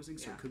binoculars are closing,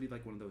 so it could be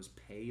like one of those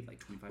paid like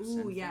 25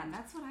 cent. Ooh, yeah, things.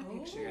 that's what I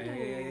pictured.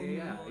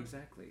 Yeah,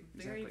 exactly.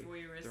 Very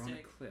voyeuristic. They're on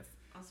a cliff.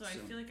 Also, I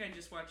feel like I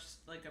just watched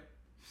like a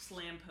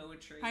slam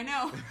poetry. I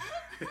know.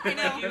 I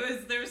know.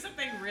 Like there was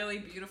something really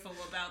beautiful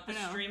about the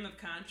stream of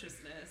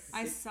consciousness.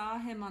 I saw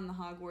him on the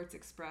Hogwarts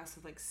Express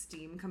with like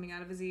steam coming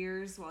out of his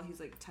ears while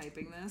he's like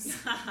typing this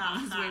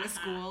on his way to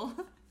school.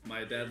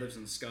 My dad lives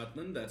in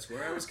Scotland. That's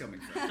where I was coming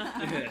from.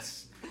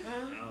 Yes.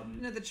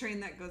 You know the train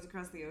that goes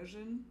across the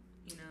ocean?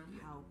 You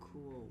know. How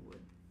cool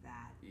would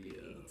that be?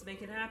 Yeah. Let's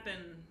make it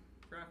happen.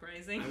 Rock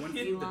Rising. I went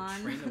through the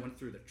train that went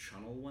through the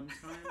channel one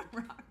time.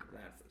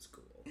 That was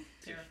cool.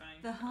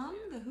 Terrifying. The hum?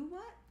 The who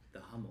what? The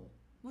Hummel.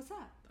 What's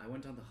that? I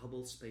went on the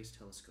Hubble Space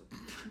Telescope.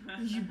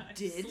 You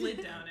did?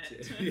 Slid down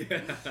it.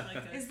 Yeah.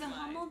 Like Is the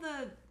Hummel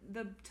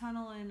the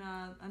tunnel in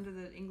under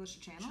the English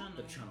Channel?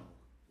 The channel.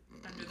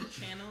 Under the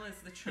channel is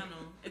the channel.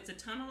 It's a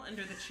tunnel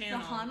under the channel.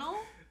 The Hunnel?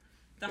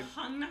 The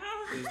Hunnel?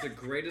 It is the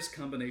greatest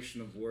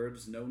combination of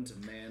words known to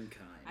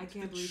mankind. I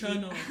can't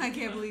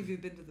believe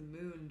you've been to the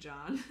moon,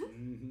 John.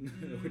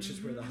 Which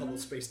is where the Hubble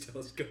Space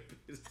Telescope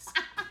is.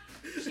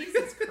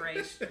 Jesus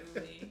Christ,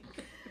 Julie.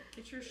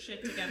 Get your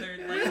shit together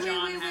like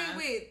John has.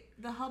 Wait.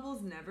 The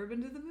Hubble's never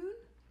been to the moon?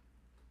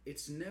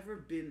 It's never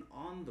been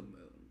on the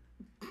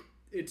moon.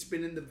 It's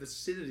been in the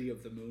vicinity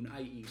of the moon,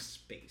 i.e.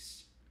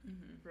 space.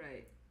 Mm-hmm.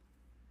 Right.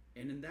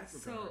 And in that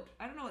regard... So,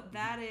 I don't know what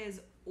that is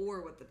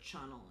or what the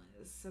channel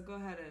is. So go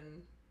ahead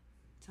and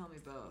tell me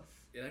both.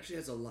 It actually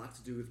has a lot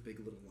to do with Big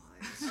Little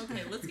Lies.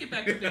 Okay, let's get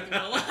back to Big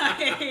Little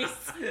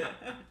Lies.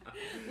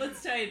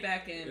 Let's tie it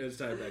back in.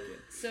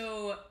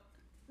 So,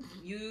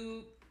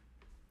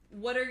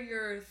 what are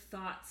your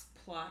thoughts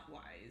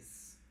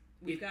plot-wise?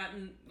 We've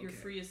gotten your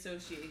free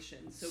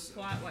association. So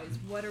plot-wise,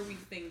 what are we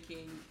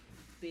thinking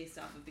based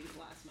off of these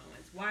last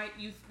moments? Why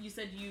you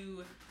said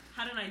you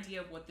had an idea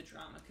of what the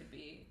drama could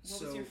be.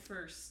 What was your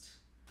first?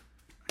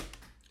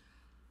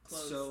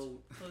 Close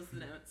the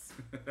notes.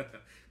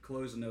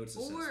 Close notes.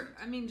 Or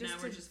I mean,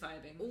 we're just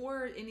vibing.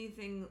 Or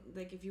anything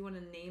like if you want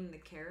to name the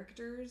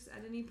characters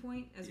at any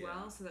point as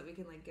well, so that we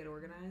can like get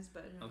organized.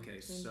 But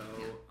okay, so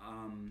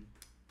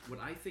what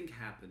I think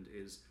happened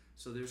is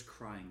there's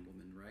Crying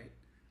Woman, right?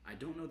 I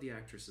don't know the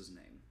actress's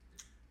name,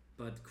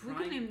 but we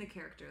can name the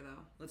character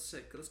though. Let's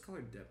call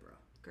her Deborah.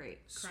 Great.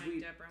 Crying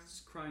Deborah.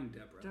 Crying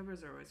Deborah.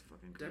 Deborah's are always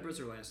fucking cool. Deborah's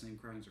her last name,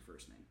 Crying's her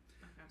first name.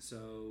 Okay.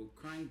 So,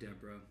 Crying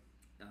Deborah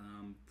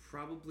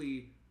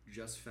probably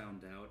just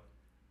found out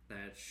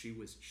that she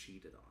was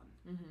cheated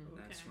on. Mm-hmm.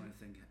 That's what I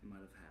think might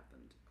have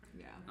happened.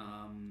 Yeah.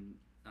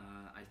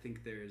 I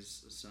think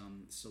there's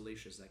some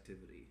salacious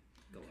activity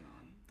going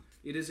on.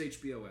 It is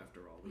HBO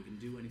after all. We can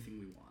do anything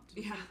we want.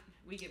 Yeah.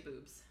 We get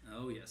boobs.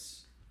 Oh,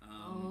 yes.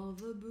 All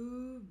the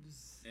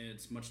boobs. And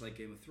it's much like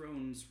Game of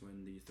Thrones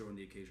when you throw in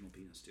the occasional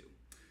penis too.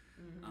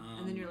 Mm-hmm.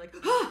 And then you're like,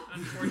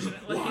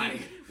 unfortunately.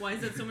 Why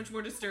is that so much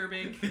more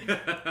disturbing?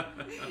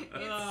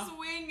 It's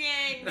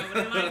swinging.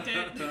 Nobody liked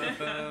it.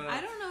 I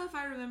don't know if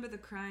I remember the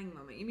crying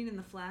moment. You mean in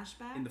the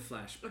flashback? In the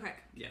flashback. Okay.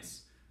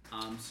 Yes.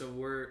 So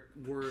we're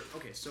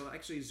okay. So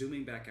actually,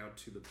 zooming back out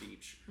to the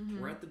beach,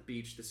 we're at the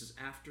beach. This is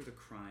after the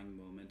crying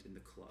moment in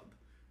the club,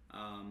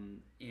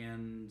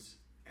 and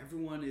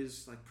everyone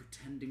is like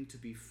pretending to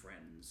be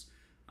friends.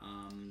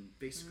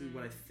 Basically,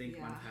 what I think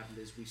might have happened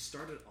is we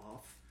started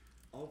off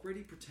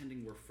already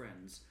pretending we're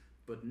friends,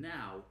 but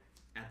now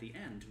at the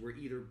end we're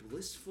either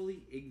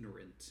blissfully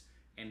ignorant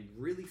and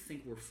really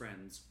think we're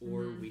friends,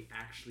 or we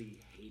actually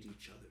hate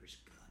each other's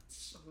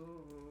guts.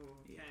 Oh,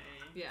 okay.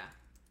 Yeah.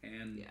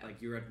 And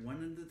like you're at one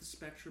end of the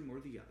spectrum or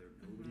the other.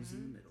 Nobody's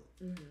in the middle.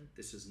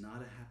 This is not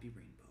a happy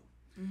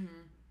rainbow.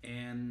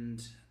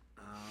 And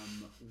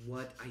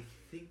what I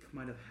think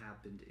might have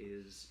happened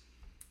is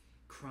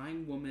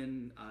Crying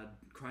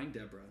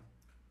Deborah,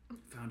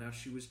 found out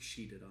she was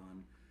cheated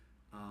on.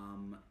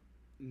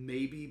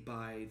 maybe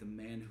by the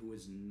man who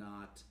is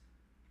not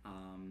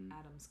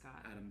Adam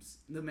Scott.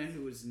 The man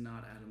who is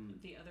not Adam.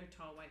 The other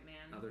tall white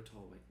man. Other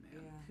tall white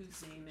man. Yeah.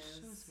 Whose name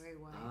She was is... very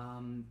white.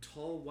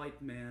 Tall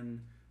white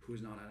man who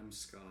is not Adam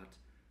Scott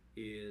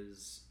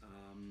is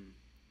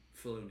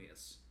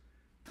Felonious.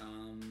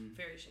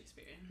 Very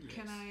Shakespearean.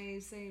 Can I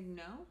say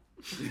no?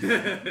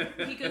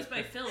 He goes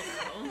by Phil,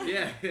 though.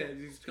 Yeah.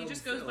 He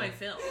just goes by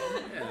Phil.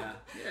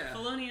 Yeah.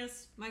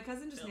 Felonious. My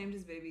cousin just Phil. named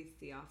his baby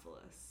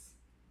Theophilus.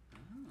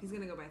 He's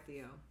gonna go by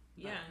Theo.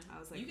 but Yeah. I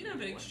was like, You can have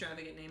an what?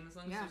 extravagant name as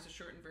long as there's a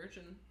shortened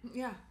version.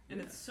 Yeah. And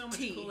it's so much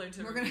T. cooler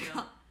to We're gonna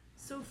reveal.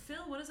 So,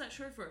 Phil, what is that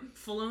short for?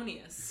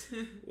 Felonious.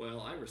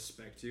 Well, I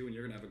respect you, and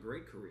you're gonna have a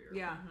great career.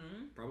 Yeah.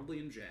 Mm-hmm. Probably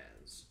in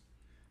jazz.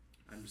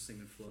 I'm just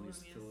thinking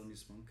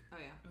Felonious Monk. Oh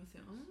yeah.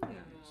 Oh,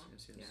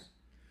 Yes.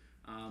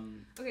 Yeah.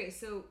 Okay,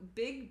 so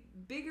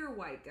bigger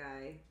white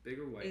guy,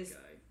 Bigger white is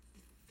guy.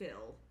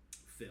 Phil,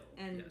 Phil.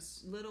 and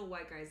yes. little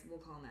white guys, we'll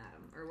call him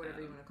Adam or whatever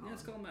Adam. you want to call Yeah, him.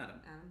 let's call him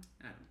Adam.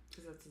 Adam.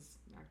 Because that's his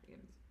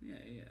acronym.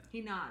 Yeah. He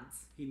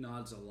nods. He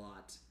nods a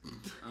lot.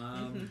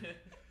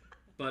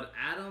 But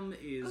Adam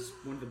is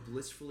one of the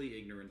blissfully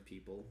ignorant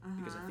people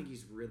because I think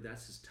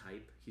that's his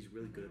type. He's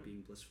really good at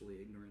being blissfully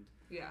ignorant.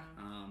 Yeah.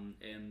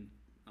 And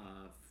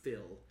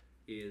Phil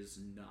is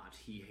not.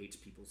 He hates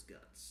people's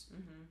guts.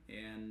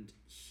 And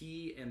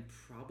he and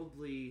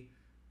probably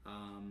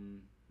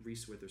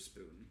Reese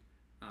Witherspoon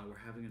were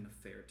having an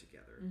affair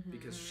together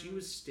because she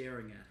was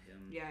staring at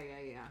him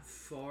Yeah.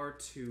 far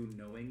too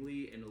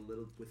knowingly and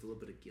with a little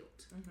bit of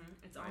guilt.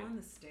 It's Right. all in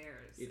the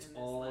stairs. It's in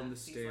all in the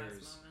these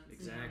stairs. last moments.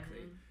 Exactly.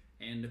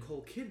 And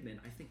Nicole Kidman,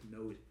 I think,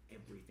 knows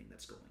everything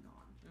that's going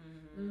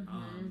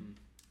on.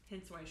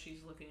 Hence why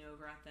she's looking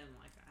over at them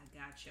like, I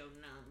got your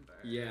number.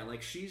 Yeah,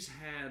 like she's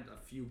had a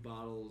few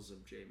bottles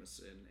of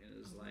Jameson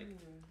and is like,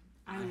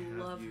 I have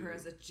love you. her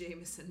as a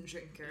Jameson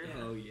drinker.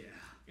 Yeah. oh yeah.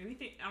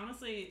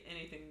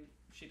 Anything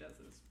she does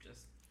is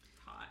just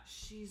hot.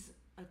 She's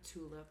a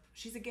tulip.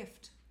 She's a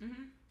gift.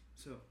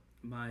 So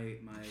my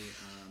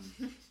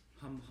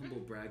humble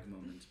brag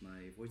moment.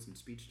 My voice and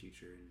speech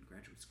teacher in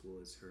graduate school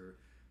is her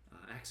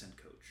accent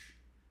coach.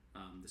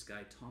 This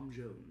guy Tom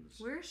Jones.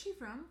 Where is she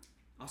from?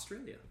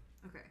 Australia.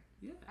 Okay.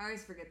 Yeah. I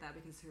always forget that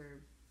because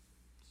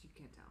you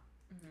can't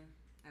tell.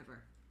 Ever.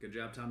 Good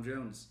job, Tom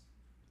Jones.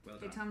 Well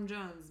Hey, done. Tom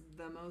Jones,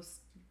 the most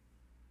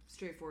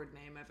straightforward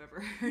name I've ever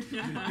heard.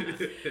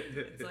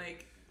 It's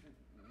like,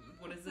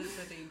 what is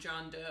it? The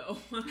John Doe.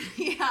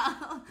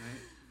 Yeah.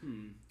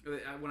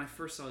 Right? When I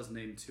first saw his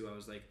name too, I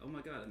was like, "Oh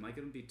my god, am I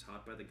going to be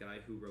taught by the guy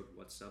who wrote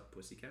What's Up,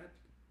 Pussycat?"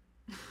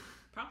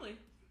 Probably.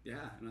 Yeah,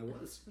 and I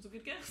was. That's a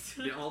good guess.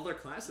 Yeah, all their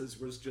classes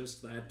was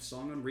just that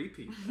song on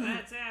repeat.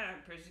 That's it,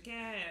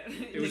 Pussycat.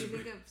 It Did was you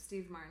think of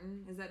Steve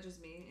Martin? Is that just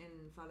me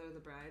in Father of the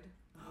Bride?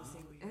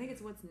 I think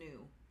it's What's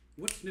New.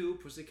 What's new,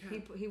 Pussycat?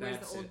 He wears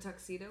That's the old it.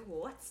 tuxedo.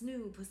 What's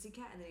new,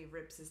 Pussycat? And then he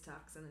rips his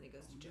tux and then he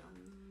goes to jail.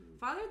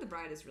 Father of the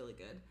Bride is really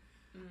good.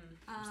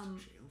 Goes to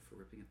jail for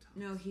ripping a tux.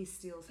 No, he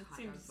steals That hot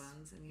dog seems-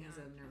 buns and he has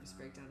a nervous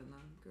breakdown in the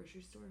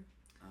grocery store.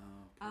 Oh,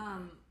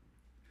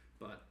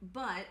 poor guy.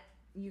 But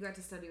you got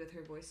to study with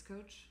her voice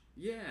coach.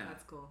 Yeah.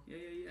 That's cool. Yeah.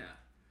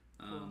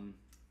 Cool.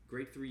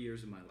 Great 3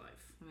 years of my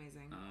life.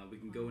 Amazing. We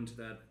can go into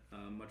that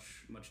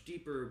much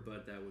deeper,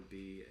 but that would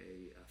be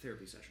a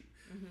therapy session.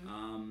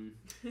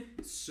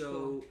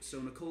 So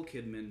Nicole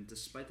Kidman,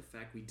 despite the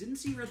fact we didn't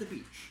see her at the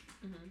beach,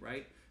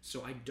 right?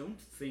 So I don't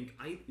think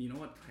you know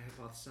what I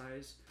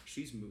hypothesize?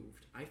 She's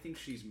moved. I think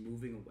she's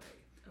moving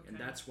away, and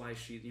that's why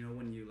she. You know,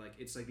 when you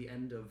it's like the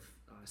end of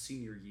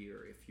senior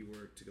year if you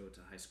were to go to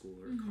high school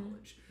or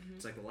college.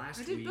 It's like the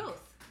last I did week.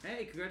 both.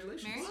 Hey,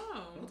 congratulations! Mary?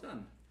 Whoa. Well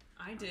done.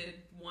 I did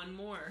one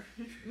more.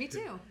 Me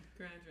too.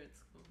 Graduate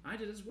school. I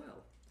did as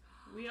well.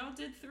 We all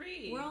did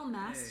 3. We're all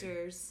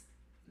masters.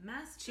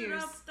 Master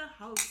Cheers. of the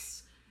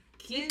house.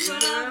 Keep Keep it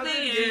it up up the the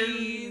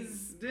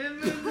A's.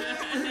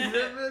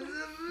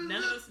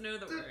 None of us know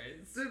the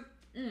words.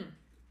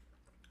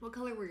 What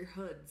color were your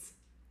hoods?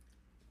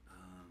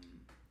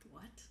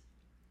 What?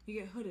 You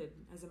get hooded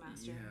as a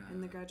master Yeah.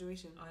 in the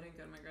graduation. Oh, I didn't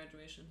go to my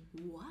graduation.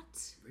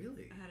 What?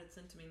 Really? I had it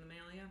sent to me in the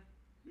mail,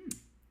 yeah.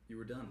 You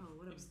were done. Oh,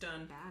 what a It was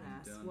done.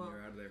 badass. Done. Well,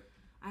 You're out of there.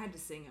 I had to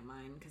sing at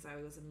mine because I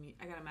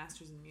got a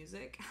master's in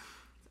music. So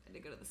I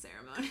had to go to the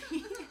ceremony.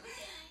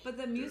 But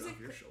the music off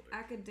your shoulder.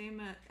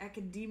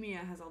 academia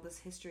has all this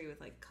history with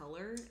like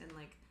color and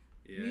like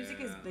Yeah. music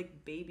is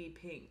like baby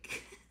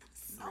pink.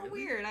 So Really?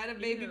 weird. I had a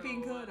baby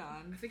pink Ew. hood I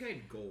on. think I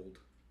had gold.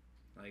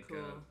 Like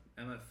Cool.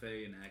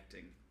 MFA in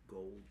acting.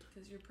 Gold.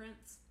 Because you're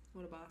Prince.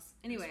 What a boss.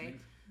 Anyway,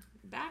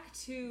 back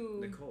to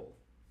Nicole.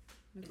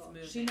 Nicole.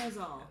 It's She moving. knows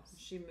all. Yes.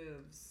 She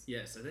moves.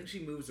 Yes, I think she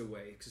moves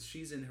away because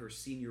she's in her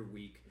senior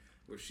week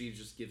where she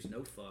just gives no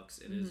fucks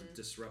and is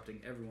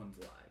disrupting everyone's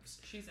lives.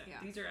 Yeah.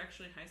 These are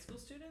actually high school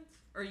students?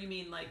 Or you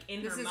mean like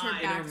in This her is her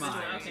mind? In her backstory.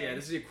 mind. Okay. Yeah,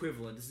 this is the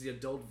equivalent. This is the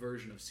adult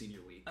version of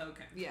senior week.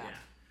 Okay. Yeah.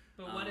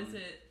 But what is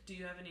it? Do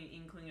you have any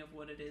inkling of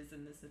what it is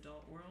in this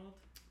adult world?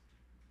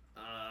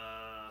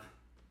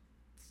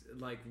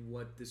 like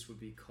what this would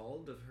be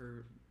called of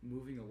her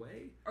moving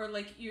away. Or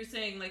like you're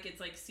saying, like it's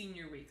like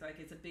senior week, like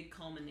it's a big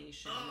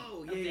culmination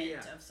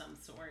event of some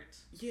sort.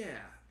 Yeah,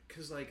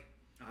 because like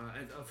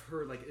of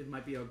her, like it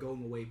might be a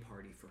going away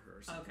party for her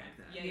or something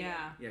like that.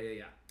 Yeah.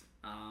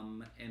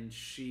 And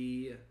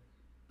she,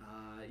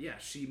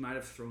 she might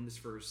have thrown this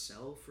for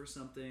herself or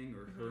something,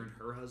 or her and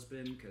her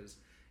husband, because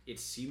it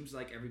seems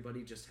like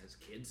everybody just has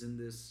kids in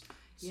this.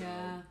 So,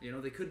 you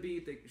know, they could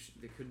be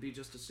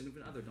just a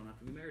significant other. Don't have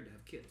to be married to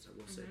have kids. I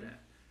will say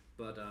that.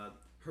 But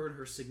her and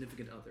her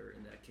significant other,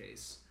 in that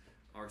case,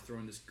 are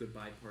throwing this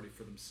goodbye party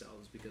for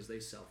themselves because they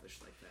selfish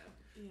like that.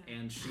 Yeah.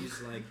 And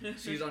she's like,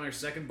 she's on her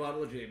second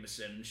bottle of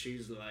Jameson, and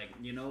she's like,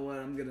 you know what?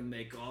 I'm gonna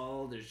make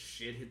all this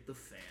shit hit the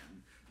fan.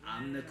 Yes.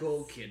 I'm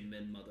Nicole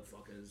Kidman,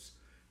 motherfuckers.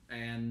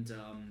 And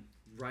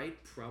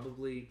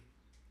probably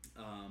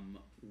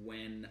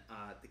when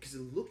because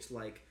it looked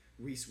like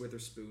Reese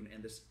Witherspoon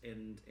and this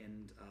and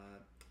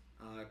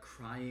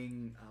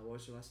crying. What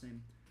was her last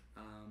name?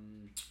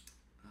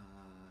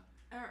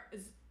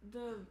 Is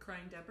the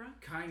Crying Deborah?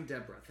 Crying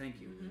Deborah. Thank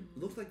you.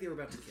 Looked like they were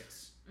about to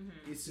kiss.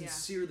 It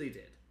sincerely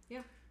did.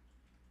 Yeah.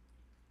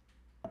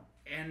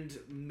 And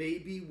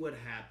maybe what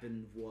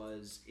happened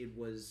was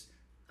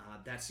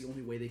that's the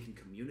only way they can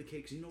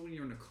communicate. Because you know when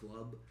you're in a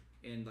club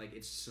and like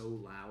it's so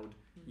loud,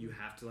 you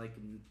have to like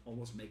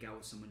almost make out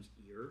with someone's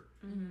ear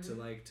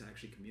to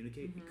actually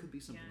communicate. It could be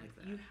something like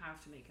that. You have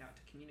to make out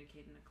to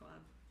communicate in a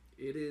club.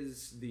 It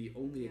is the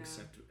only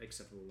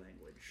acceptable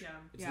language. Yeah,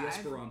 it's the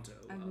Esperanto.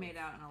 I've made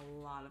out in a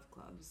lot of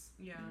clubs.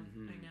 Yeah,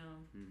 I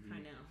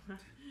know.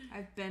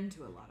 I've been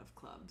to a lot of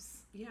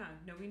clubs. Yeah,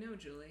 no, we know,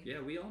 Julie.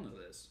 Yeah, we all know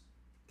this.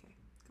 Okay,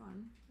 go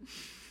on.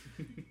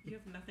 You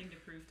have nothing to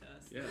prove to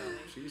us. Yeah,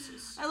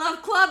 Jesus. I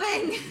love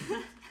clubbing.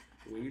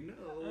 We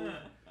know.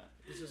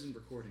 This isn't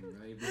recording,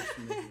 right?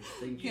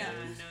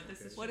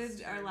 This is. What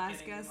did our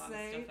last guest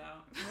say?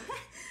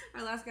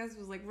 Our last guest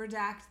was like,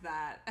 redact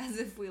that, as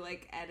if we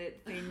like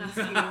edit things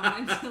you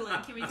wanted to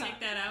like. Can we take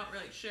that out? We're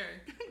like, sure.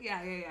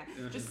 Yeah.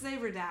 Just say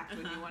redact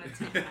when you want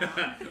to take it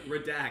out.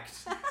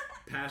 Redact.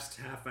 Past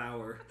half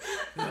hour.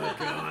 Oh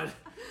God.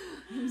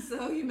 I'm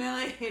so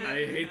humiliated.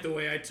 I hate the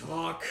way I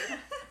talk.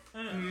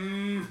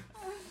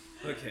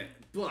 Okay,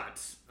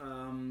 but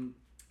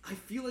I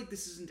feel like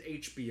this isn't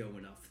HBO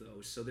enough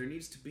though, so there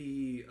needs to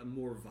be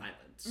more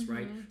violence,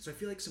 right? So I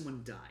feel like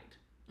someone died.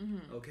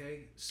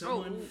 Okay,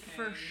 someone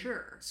for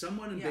sure.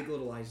 Someone in Big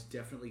Little Lies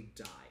definitely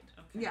died.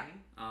 Okay. Yeah.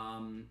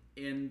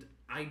 And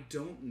I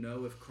don't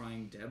know if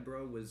Crying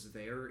Deborah was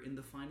there in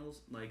the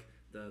finals, like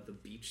the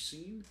beach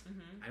scene.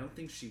 I don't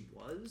think she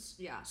was.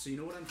 Yeah. So you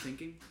know what I'm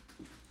thinking?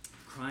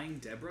 Crying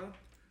Deborah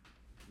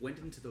went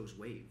into those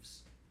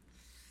waves.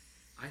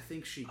 I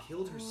think she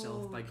killed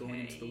herself by going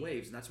into the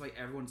waves, and that's why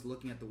everyone's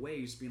looking at the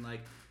waves, being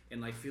like,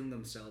 and like feeling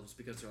themselves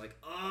because they're like,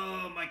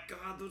 oh my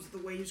God, those are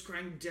the waves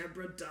Crying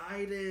Deborah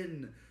died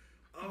in.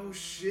 Oh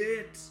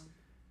shit,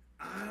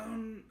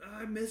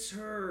 I miss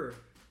her.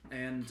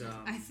 And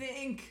I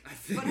think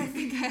but I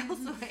think I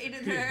also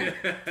hated her.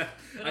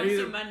 But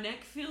also, my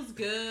neck feels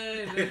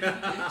good.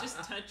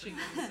 Just touching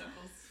themselves.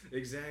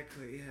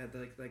 Exactly, yeah,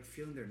 like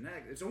feeling their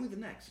neck. It's only the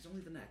necks.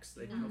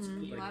 Like,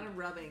 a lot of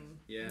rubbing.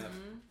 Yeah.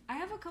 I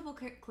have a couple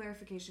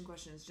clarification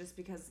questions just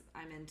because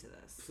I'm into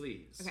this.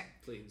 Please. Okay.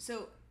 Please.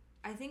 So,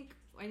 I think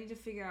I need to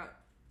figure out,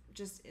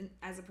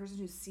 as a person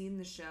who's seen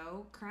the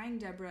show, Crying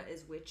Deborah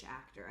is which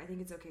actor? I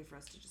think it's okay for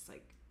us to just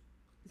like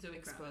Zoe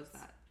expose Kravitz.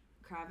 that.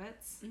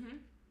 Kravitz?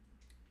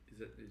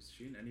 Is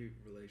she in any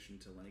relation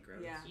to Lenny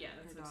Kravitz? Yeah,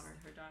 that's her daughter.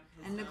 Her daughter.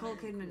 And Nicole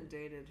Kidman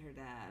dated her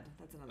dad.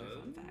 That's another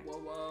fun fact.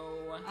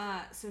 Whoa.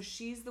 So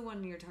she's the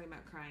one you're talking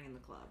about crying in the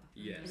club.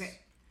 Yes. Okay.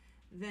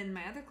 Then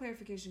my other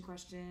clarification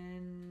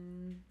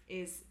question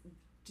is,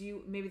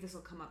 maybe this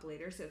will come up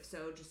later, so if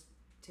so, just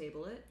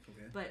table it.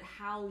 Okay. But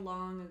how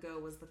long ago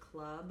was the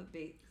club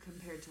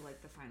compared to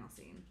like the final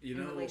scene?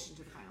 In relation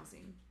to the final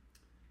scene?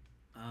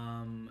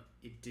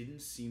 It didn't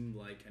seem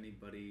like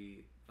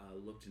anybody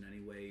looked in any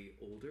way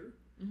older.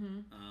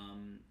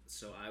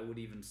 So I would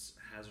even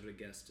hazard a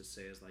guess to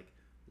say as like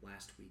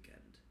last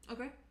weekend.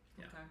 Okay.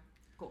 Yeah. Okay.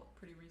 Cool.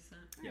 Pretty recent.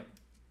 Yep.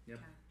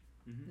 Okay.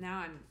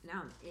 Now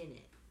I'm in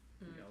it.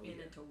 In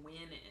it to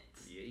win it.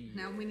 Yeah.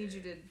 Now we need you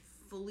to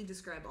fully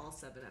describe all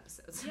 7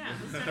 episodes. Yeah,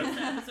 let's start with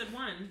episode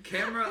 1.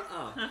 Camera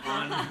up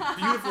on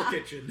Beautiful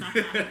Kitchen.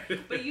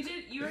 But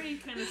you already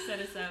kind of set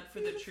us up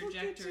for the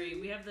trajectory.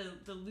 We have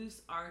the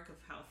loose arc of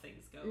how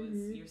things go.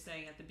 As you're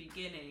saying at the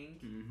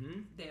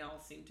beginning, they all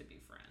seem to be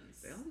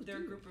friends. They're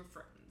a group of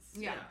friends.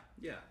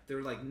 Yeah.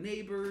 They're like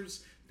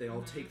neighbors. They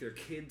all take their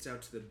kids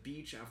out to the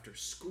beach after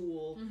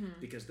school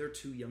because they're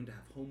too young to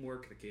have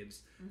homework, the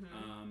kids.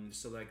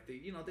 So like they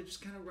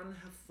just kind of run and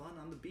have fun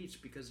on the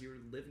beach because you're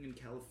living in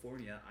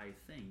California, I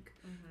think,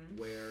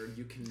 where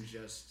you can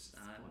just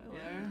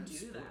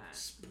Spoiler.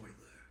 Spoiler.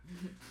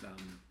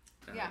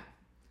 Yeah,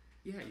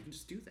 you can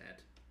just do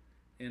that.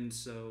 And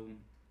so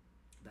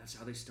that's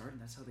how they start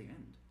and that's how they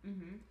end.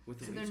 With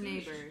the so they're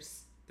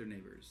neighbors. They're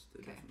neighbors.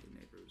 They're definitely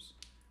neighbors.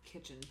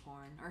 Kitchen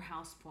porn or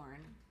house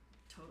porn.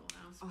 Total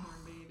house porn,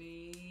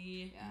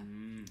 baby. Yeah.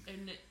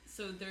 And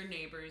so they're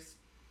neighbors.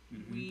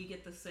 Mm-hmm. We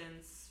get the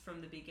sense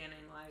from the beginning,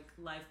 like,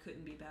 life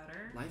couldn't be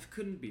better. Life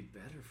couldn't be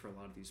better for a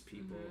lot of these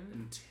people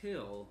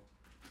until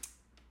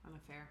An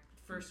affair.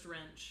 First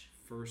wrench.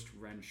 first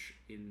wrench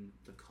in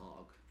the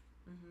cog.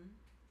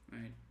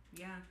 Right?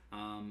 Yeah.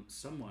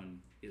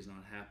 Someone is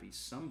not happy.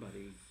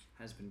 Somebody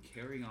has been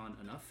carrying on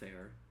an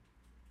affair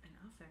An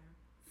affair.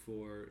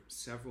 for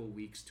several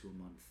weeks to a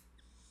month.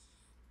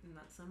 And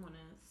that someone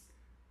is.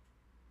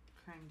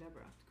 Crying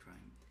Deborah. Crying.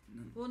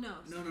 Well, no.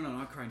 No,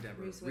 not Crying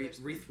Deborah. Reese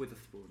Reese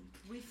Witherspoon.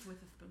 Reese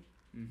Witherspoon.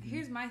 Mm-hmm.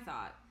 Here's my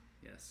thought.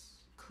 Yes.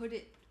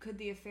 Could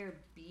the affair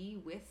be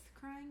with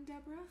Crying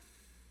Deborah?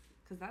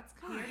 Because that's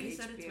kind He of already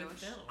said it's with HBO-ish.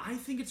 Phil. I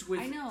think it's with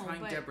I know,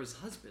 Crying but- Deborah's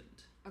husband.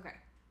 Okay.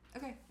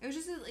 It was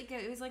just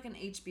it was like an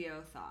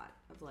HBO thought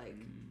of like,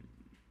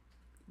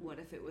 what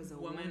if it was a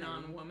Woman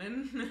on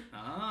woman.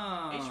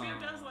 Ah.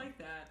 HBO does like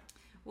that.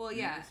 Well,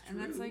 yeah, That's and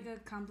that's true. like a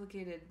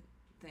complicated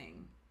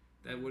thing.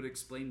 That would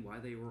explain why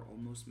they were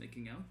almost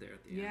making out there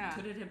at the end. Yeah.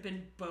 Could it have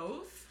been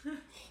both? Oh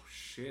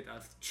shit,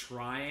 a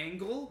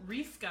triangle?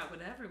 Reese got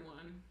with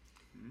everyone.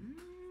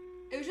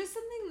 It was just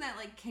something that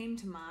like came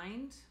to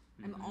mind.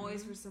 I'm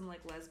always for some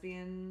like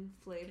lesbian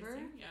flavor.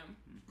 Kissing?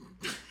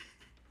 Yeah.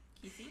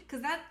 Kissing?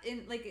 Cause that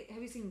in like,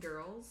 have you seen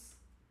Girls?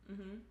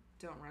 Mm-hmm.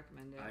 Don't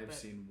recommend it. I've but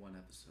seen one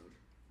episode.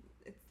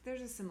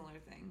 there's a similar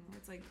thing where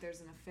it's like there's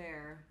an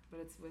affair, but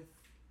it's with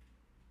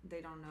they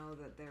don't know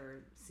that they're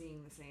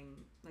seeing the same.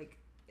 Like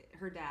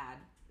her dad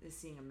is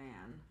seeing a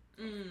man,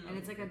 and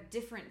it's like a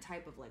different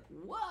type of like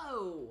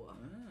whoa.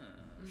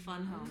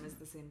 Fun Home is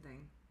the same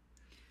thing.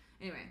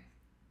 Anyway.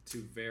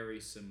 Two very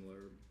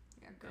similar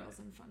Yeah, Girls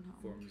and Fun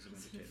Home. forms of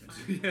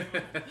entertainment.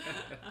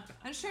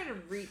 I'm just trying to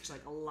reach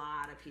like a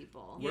lot of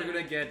people. We're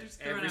gonna get just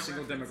throwing every out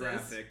single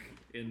references. demographic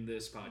in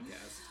this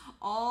podcast.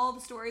 All the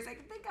stories I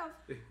can think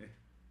of.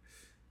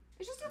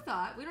 It's just a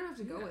thought. We don't have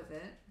to go with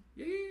it.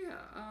 Yeah.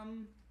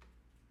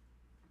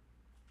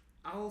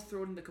 I'll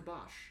throw it in the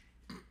kibosh.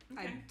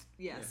 Okay.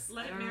 Yes.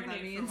 Let I it don't know what that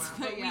marinate means, for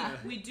a while. but But yeah.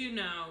 we do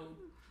know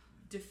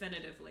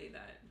definitively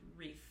that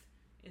Reef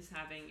is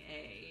having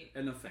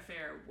An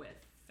affair with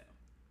Phil,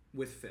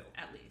 with Phil.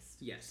 at least.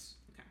 Yes.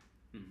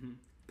 Okay. Mm-hmm.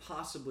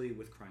 Possibly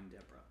with Crying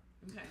Deborah.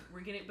 Okay.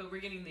 We're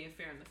getting the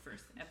affair in the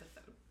first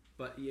episode.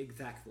 But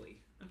exactly.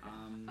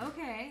 Okay.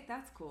 Okay,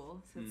 that's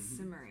cool. So it's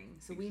simmering.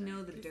 So we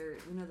know the dirt.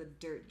 We know the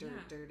dirt, Yeah.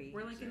 dirty.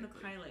 We're like in the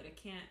Exactly. pilot. It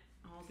can't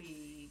all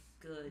be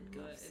good.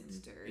 Love some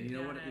dirt. And you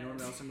know what? gotta- You know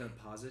what else I'm gonna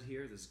posit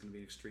here? This is gonna be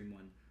an extreme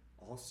one.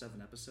 All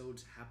 7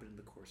 episodes happen in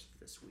the course of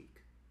this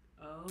week.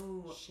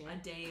 Oh, Shit. a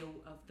day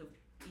of the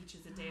each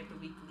is a day of the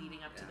week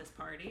leading up to Yeah. this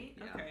party.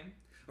 Yeah. Okay.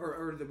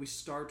 Or that we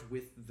start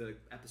with the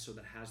episode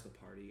that has the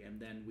party, and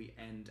then we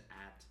end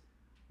at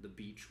the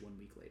beach 1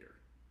 week later.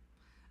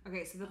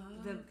 Okay, so the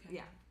okay.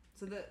 yeah.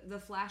 So the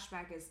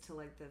flashback is to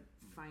like the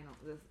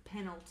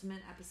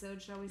penultimate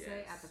episode, shall we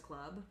say, Yes. at the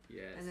club.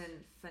 Yes. And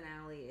then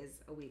finale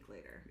is a week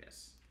later.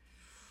 Yes.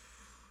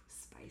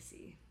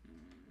 Spicy.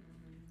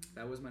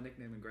 That was my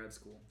nickname in grad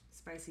school.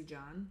 Spicy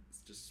John. It's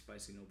just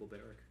Spicy Noble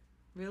Barrack.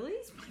 Really?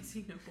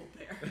 Spicy Noble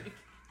Bear.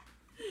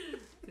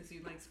 Because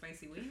you like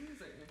spicy wings,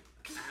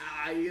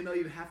 or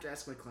You'd have to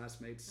ask my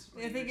classmates.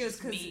 I think it was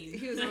just because mean.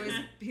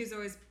 he was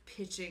always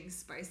pitching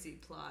spicy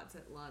plots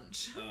at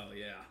lunch. Oh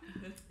yeah,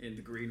 in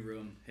the green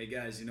room. Hey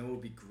guys, you know what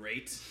would be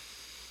great?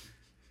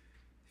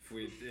 If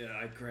we,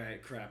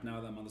 crap.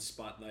 Now that I'm on the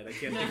spotlight, I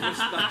can't think of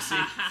spicy.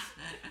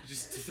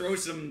 Just throw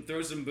some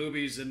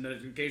boobies and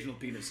an occasional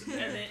penis in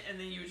there. and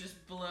then you would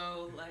just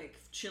blow like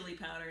chili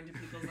powder into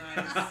people's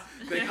eyes.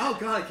 Like, oh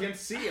god, I can't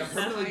see. I'm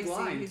permanently Spicy,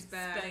 blind. he's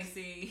back.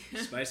 Spicy.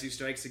 Spicy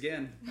strikes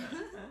again.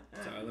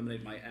 So I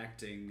eliminate my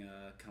acting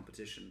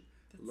competition.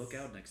 Look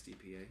out next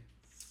EPA.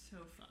 So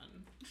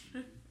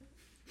fun.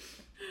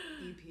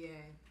 EPA.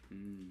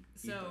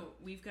 So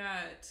we've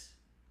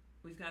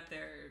got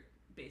their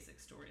basic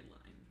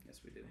storyline. Yes,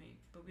 we do. Right,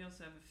 but we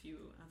also have a few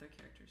other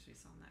characters we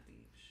saw on that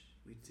beach.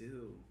 We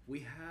do. We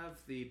have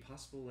the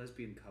possible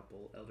lesbian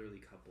couple, elderly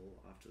couple,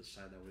 off to the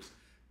side that was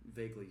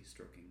vaguely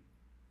stroking.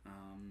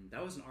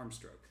 That was an arm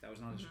stroke. That was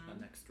not a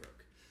neck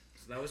stroke.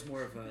 So that was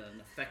more of an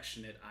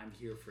affectionate, I'm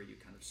here for you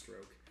kind of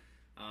stroke.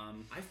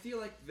 I feel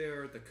like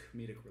they're the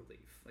comedic relief.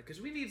 Like,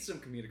 because we need some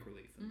comedic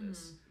relief in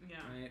this. Yeah.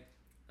 Right?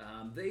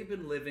 They've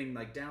been living,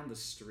 like, down the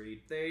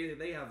street.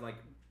 They have, like,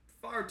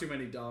 far too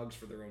many dogs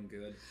for their own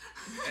good.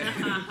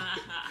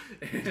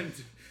 And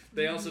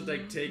they also,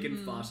 like, take in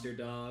foster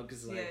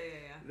dogs. Like,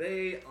 Yeah.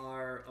 They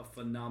are a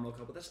phenomenal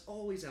couple that's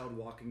always out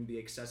walking the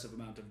excessive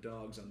amount of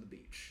dogs on the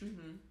beach.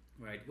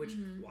 Right? Which,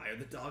 why are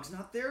the dogs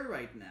not there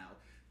right now?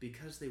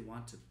 Because they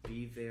want to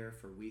be there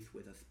for Reese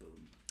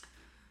Witherspoon.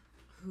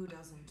 Who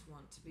doesn't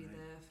want to be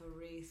there for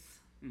Reese?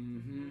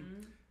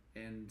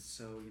 And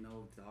so,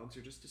 dogs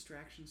are just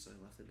distractions, so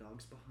I left the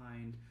dogs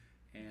behind.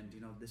 And,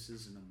 this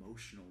is an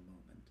emotional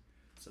moment.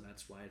 So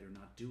that's why they're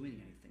not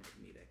doing anything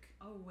comedic.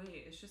 Oh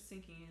wait, it's just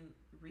sinking in.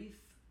 Reef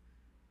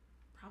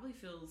probably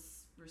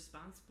feels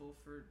responsible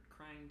for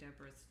Crying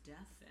Deborah's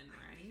death, then,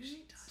 right?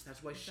 She does.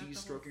 That's why Is that the she's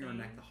whole stroking her thing?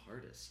 neck the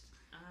hardest.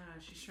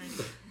 She's trying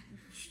to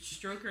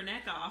stroke her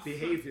neck off.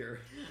 Behavior,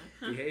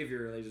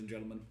 ladies and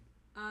gentlemen.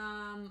 So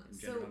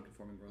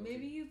non-conforming royalty.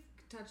 maybe you've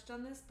touched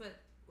on this, but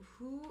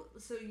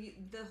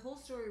the whole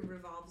story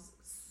revolves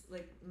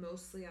like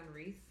mostly on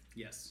Wreath.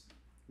 Yes,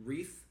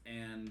 Wreath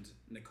and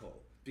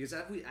Nicole, because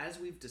as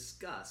we've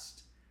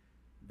discussed,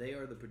 they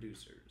are the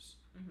producers.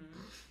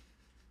 Mm-hmm.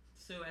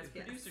 So as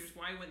producers,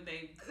 why wouldn't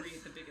they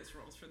create the biggest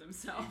roles for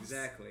themselves?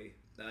 Exactly.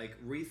 Like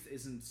Wreath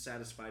isn't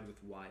satisfied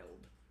with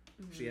Wild.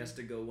 Mm-hmm. She has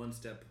to go one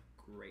step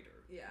greater.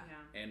 Yeah.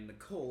 And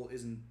Nicole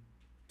isn't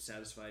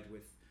satisfied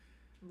with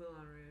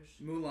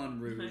Moulin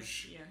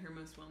Rouge. Yeah, her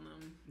most well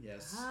known.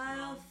 Yes.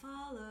 I'll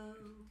follow.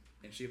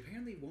 And she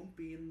apparently won't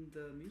be in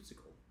the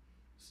musical.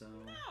 So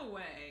no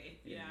way.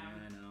 Yeah.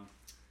 I know.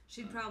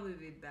 She'd probably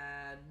be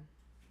bad.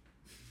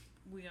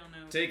 We all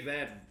know. Take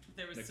that,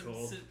 there was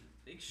Nicole. some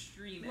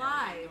extreme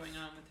live editing going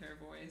on with her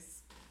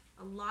voice.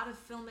 A lot of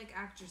filmic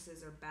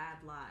actresses are bad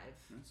live.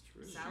 That's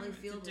true. Sally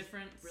Field was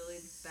different really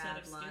set bad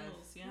of live.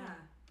 Skills, yeah.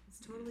 It's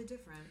totally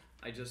different.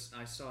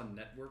 I saw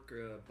Network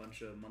a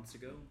bunch of months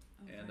ago,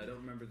 and I don't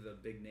remember the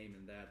big name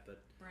in that,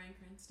 but Bryan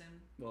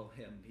Cranston. Well,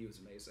 he was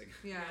amazing.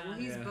 Yeah, well,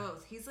 he's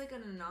both. He's like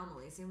an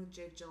anomaly. Same with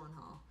Jake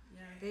Gyllenhaal.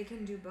 Yeah, they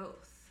can do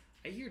both.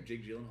 I hear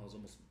Jake Gyllenhaal is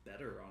almost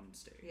better on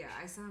stage. Yeah,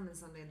 I saw him in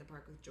Sunday in the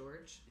Park with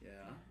George.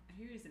 Yeah. I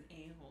hear he's an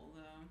a-hole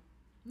though.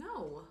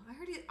 No, I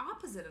heard the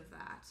opposite of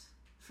that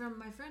from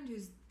my friend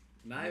who's.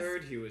 And I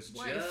heard he was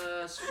wife.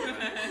 just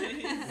right.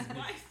 His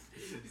wife.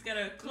 He's got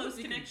a close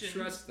connection.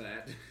 Trust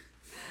that.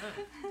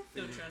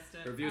 Don't trust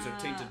it. Her views are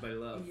tainted by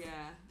love.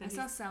 Yeah. I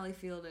saw Sally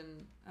Field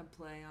in a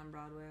play on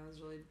Broadway. I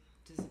was really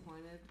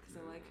disappointed because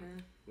I like her.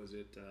 Was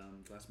it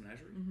Glass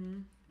Menagerie? Mm-hmm.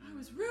 I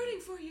was rooting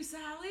for you,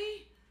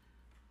 Sally.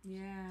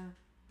 Yeah.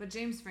 But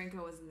James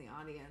Franco was in the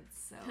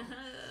audience, so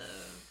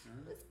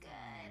it was good.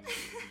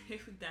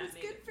 That was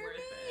made good it for worth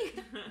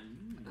me.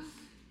 it.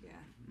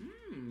 Yeah.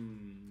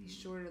 He's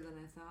shorter than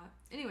I thought.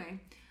 Anyway.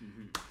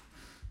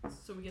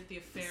 So we get the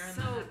affair in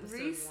so that episode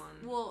Reese, 1.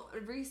 Well,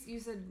 Reese, you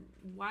said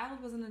Wild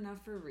wasn't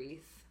enough for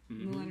Wreath.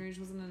 Moulin Rouge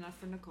wasn't enough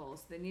for Nicole,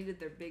 so they needed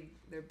their big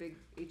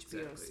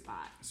HBO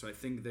spot. So I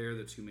think they're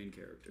the two main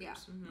characters,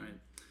 right?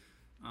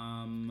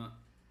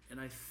 And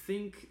I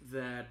think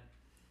that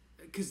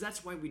because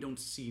that's why we don't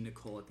see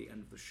Nicole at the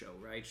end of the show,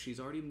 right? She's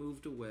already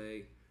moved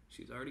away,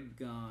 she's already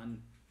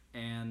gone,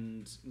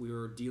 and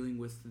we're dealing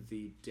with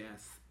the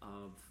death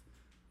of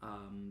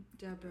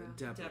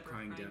Deborah,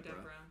 crying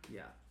Deborah.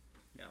 Yeah.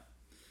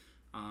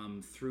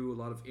 Through a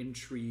lot of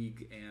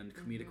intrigue and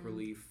comedic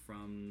relief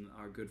from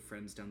our good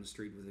friends down the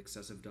street with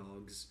excessive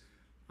dogs,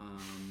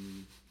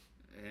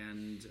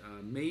 and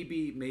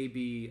maybe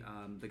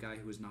the guy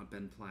who is not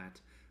Ben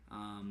Platt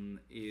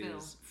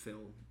is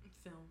Phil.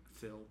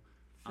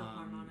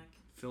 Harmonic.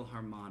 Phil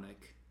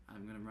Harmonic.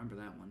 I'm gonna remember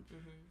that one.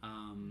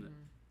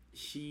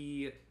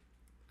 He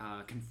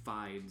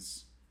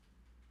confides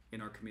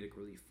in our comedic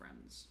relief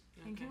friends.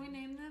 And can we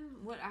name them?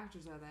 What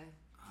actors are they?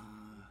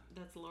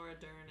 That's Laura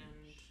Dern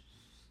and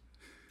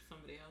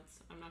somebody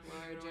else. I'm not going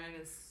Laura to know.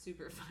 Dern is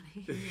super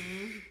funny.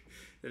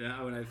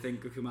 When I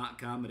think of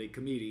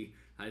comedy,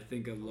 I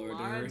think of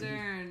Laura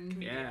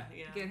Dern. Yeah.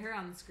 Get her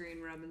on the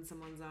screen rubbing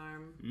someone's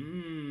arm.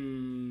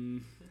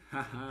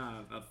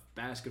 A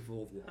basket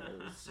full of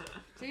walls.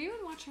 Do you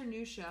even watch her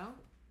new show?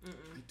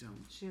 I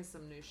don't. She has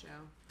some new show.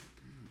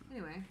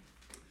 Anyway.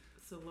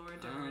 So Laura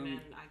Dern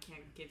and I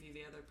can't give you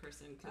the other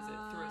person because it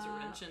throws a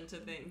wrench into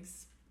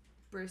things.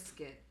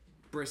 Brisket.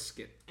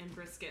 And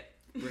Brisket.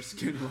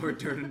 Laura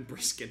Dern and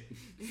Brisket.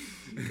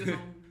 Good old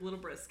little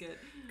Brisket.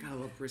 Gotta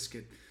love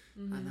brisket.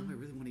 Now I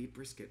really want to eat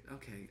brisket.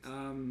 Okay.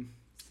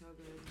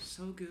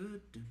 So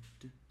good.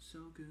 So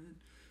good.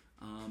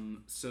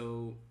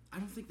 So I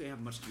don't think they have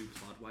much to do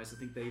plot-wise. I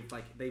think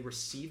they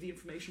receive the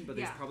information, but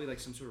there's probably like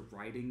some sort of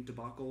writing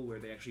debacle where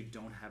they actually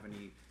don't have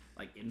any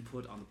like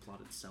input on the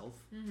plot itself.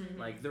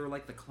 Like they're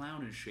like the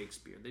clown in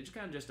Shakespeare. They just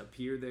kind of just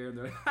appear there and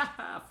they're like, ha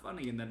ha,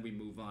 funny, and then we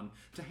move on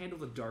to handle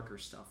the darker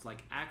stuff,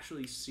 like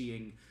actually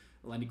seeing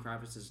Lenny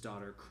Kravitz's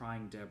daughter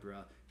crying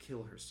Deborah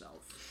kill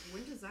herself.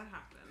 When does that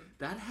happen?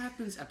 That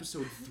happens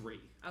episode 3.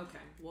 Okay.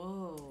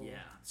 Whoa.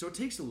 Yeah. So it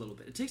takes a little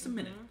bit. It takes a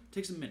minute.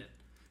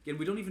 Again,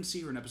 we don't even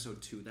see her in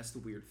episode 2. That's the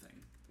weird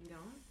thing. You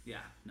don't?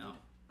 Yeah. No.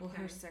 Well,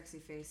 her sexy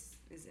face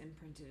is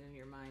imprinted in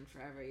your mind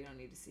forever. You don't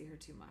need to see her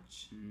too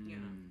much. Yeah.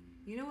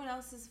 You know what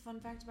else is a fun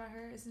fact about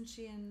her? Isn't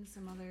she in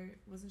some other...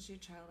 Wasn't she a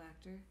child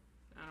actor?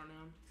 I don't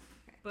know.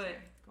 Okay, but... sorry.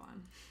 Go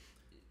on.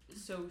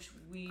 So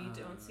we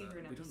don't see her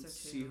in episode 2. We don't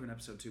see her in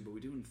episode 2, but we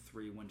do in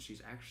 3 when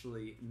she's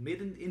actually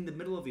in the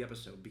middle of the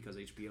episode, because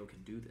HBO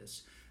can do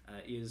this,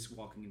 is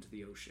walking into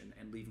the ocean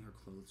and leaving her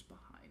clothes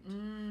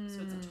behind.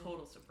 So it's a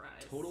total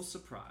surprise. Total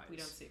surprise. We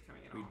don't see it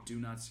coming at all. We do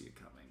not see it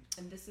coming.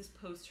 And this is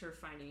post her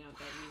finding out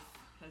that Ruth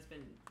has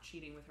been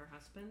cheating with her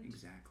husband?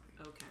 Exactly.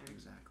 Okay.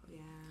 Exactly.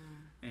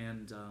 Yeah.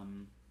 And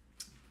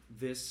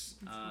this,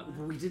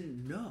 we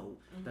didn't know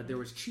that there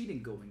was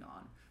cheating going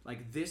on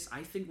Like this,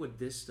 I think what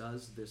this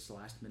does, this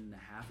last minute and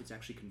a half, it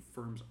actually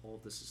confirms all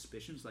of the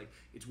suspicions. Like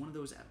it's one of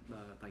those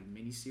like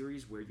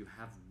miniseries where you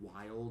have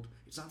wild.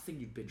 It's not a thing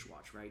you binge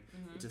watch, right?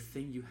 Mm-hmm. It's a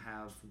thing you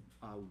have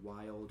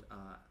wild.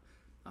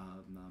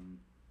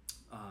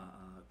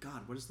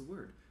 God, what is the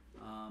word?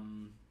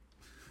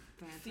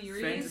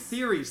 Theories.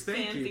 Theories.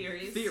 Thank Fan you.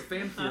 theories.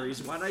 Fan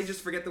theories. Why did I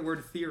just forget the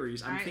word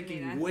theories? I'm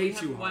thinking I way We have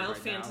too hard wild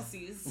right now.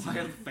 fantasies.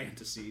 Wild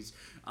fantasies.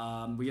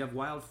 We have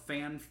wild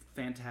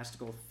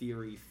fantastical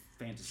theory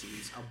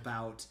fantasies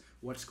about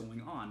what's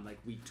going on, like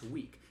week to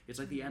week. It's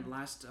like the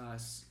last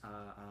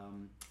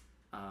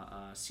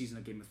season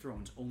of Game of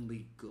Thrones,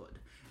 only good.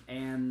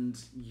 And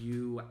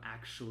you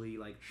actually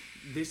like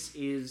this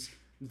is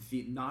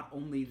the not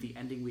only the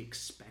ending we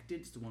expected,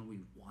 it's the one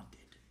we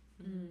wanted,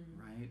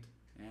 right?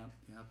 Yep.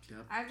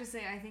 I have to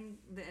say, I think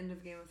the end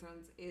of Game of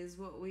Thrones is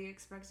what we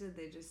expected.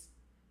 They just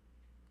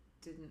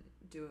didn't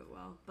do it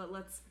well. But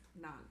let's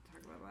not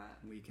talk about that.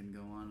 We can go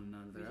on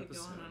another We could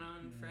go episode.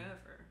 on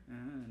forever.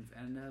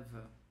 And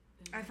ever.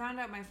 I found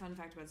out my fun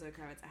fact about Zoe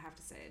Kravitz. I have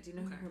to say it. Do you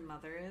know Okay. who her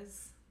mother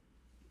is?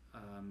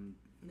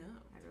 No.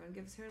 Everyone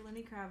gives her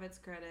Lenny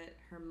Kravitz credit.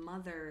 Her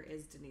mother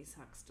is Denise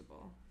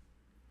Huxtable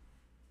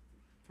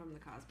from The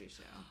Cosby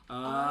Show.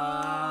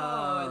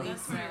 Oh, Lisa,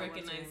 that's where I what's her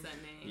recognize name? that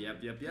name.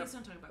 Yep. Please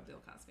don't talk about Bill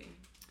Cosby.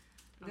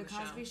 on The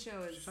Cosby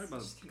Show is... Talk about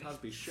Just the kidding.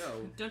 Cosby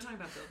Show. Don't talk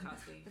about Bill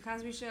Cosby. The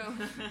Cosby Show.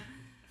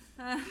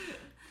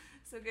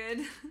 So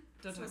good.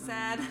 Don't So talk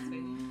sad. about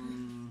Bill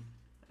Cosby.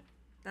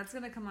 That's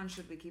going to come on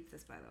Should We Keep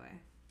This, by the way.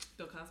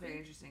 Bill Very Cosby?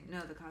 interesting. No,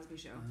 The Cosby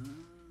Show.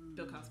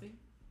 Bill Cosby?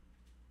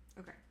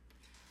 Okay.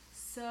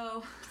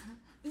 So...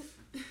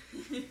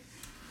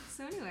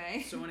 So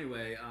anyway,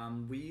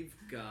 We've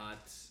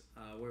got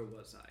where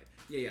was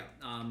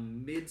I?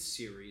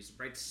 Mid-series,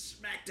 right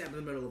smack dab in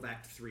the middle of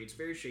Act 3. It's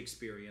very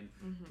Shakespearean.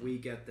 We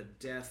get the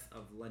death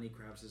of Lenny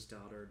Kravitz's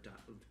daughter,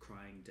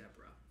 crying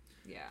Deborah.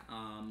 yeah.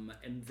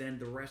 And then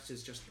the rest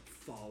is just the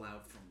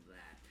fallout from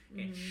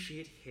that, and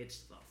shit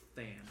hits the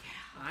fan.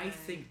 I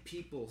think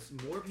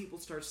more people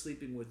start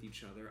sleeping with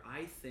each other.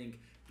 I think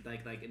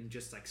like in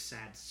just like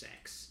sad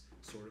sex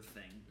sort of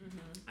thing.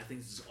 I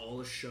think this is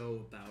all a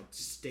show about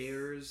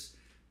stairs,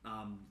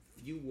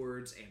 few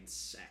words, and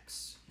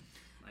sex.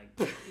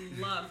 Like,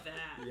 Love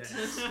that.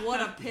 yes.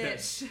 What a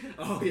pitch.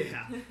 Oh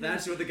yeah,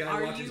 that's what the guy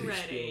Are wanted you to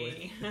explore with.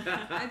 ready?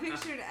 I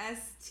pictured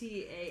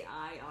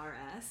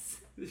STAIRS.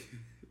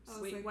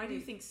 Wait, why do you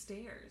think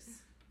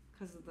stairs?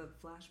 Because of the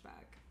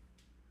flashback.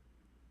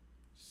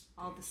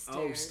 All the stairs.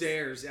 Oh,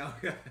 stairs. Yeah.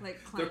 Like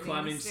They're climbing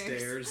climbing the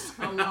stairs.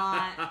 stairs. A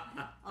lot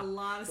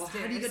of Well,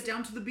 stairs. how do you get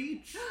down to the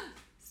beach?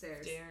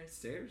 Stairs. Stairs.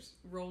 Stairs.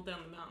 Roll down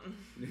the mountain.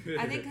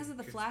 I think because of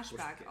the Kids push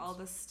flashback, kids. all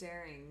the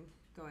staring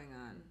going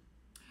on.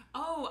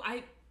 Oh,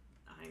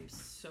 I'm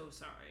so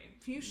sorry.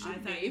 You should I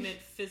thought be. you meant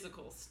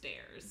physical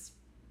stairs.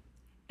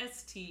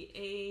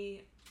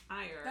 STAIRS.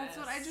 That's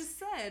what I just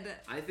said.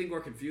 I think we're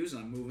confused,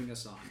 and I'm moving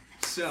us on.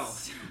 So,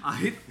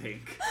 I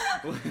think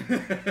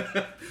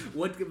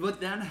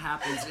what then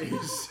happens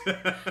is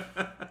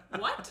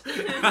What?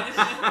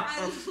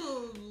 I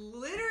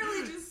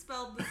literally just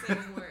spelled the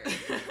same word.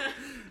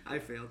 I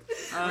failed.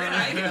 Where'd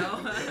I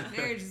go?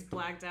 Mary just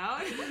blacked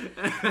out.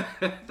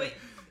 But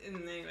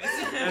anyways.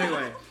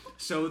 Anyway,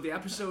 so the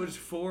episodes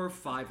 4,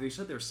 5. They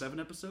said there are 7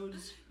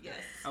 episodes. Yes.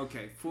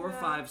 Okay, 4,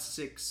 5,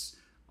 6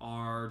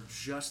 are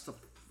just the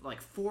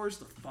 4 is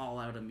the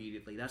fallout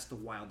immediately. That's the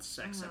wild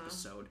sex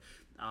episode.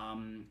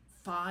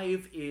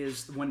 5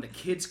 is when the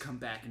kids come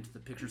back into the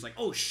picture. It's like,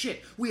 oh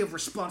shit, we have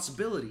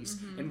responsibilities,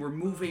 and we're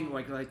moving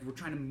like we're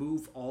trying to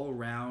move all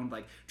around,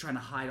 like trying to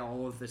hide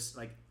all of this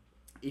like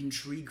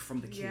intrigue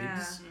from the kids.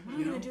 Yeah. What are we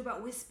You know? gonna do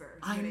about Whisper?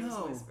 I Her name's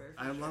know. Whisper,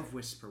 for I sure. love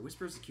Whisper.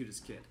 Whisper's the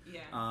cutest kid.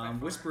 Yeah. by far.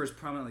 Whisper is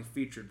prominently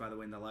featured, by the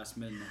way, in the last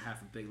minute and a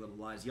half of Big Little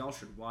Lies. Y'all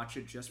should watch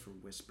it just for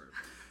Whisper.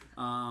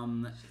 Hot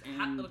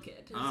little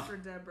kid. Whisper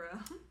Deborah.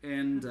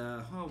 And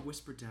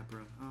Whisper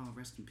Deborah. Oh,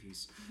 rest in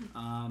peace.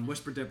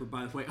 Whisper Deborah,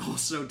 by the way,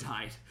 also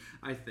died.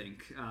 I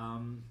think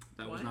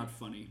that was What? not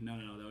funny. No,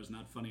 that was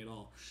not funny at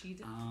all. She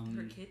did.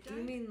 Her kid Do died.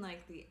 you mean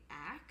like the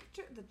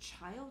actor, the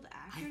child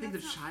actor? I think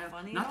That's the not child,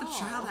 funny not at the all.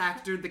 child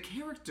actor, the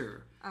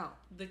character. Oh,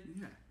 The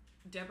Yeah,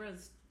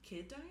 Deborah's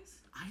kid dies?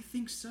 I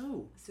think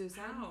so.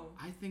 suicide? How?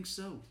 I think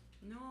so.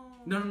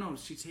 No. No.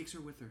 She takes her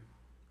with her.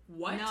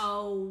 What?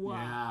 No.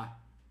 Yeah.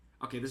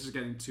 Okay, this is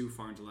getting too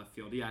far into left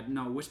field. Yeah,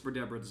 no, Whisper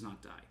Deborah does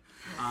not die.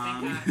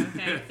 Thank God.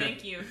 Okay,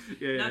 thank you.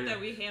 Yeah, Not yeah.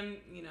 that we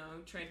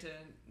tried to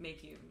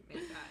make you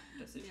make that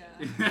decision.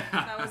 Yeah.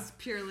 That was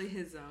purely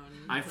his own.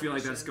 I feel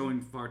like that's volition.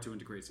 going far too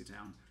into Crazy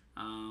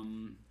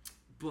Town.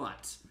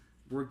 But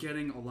we're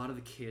getting a lot of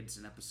the kids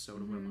in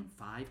episode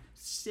 5.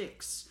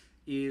 6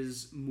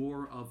 is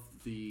more of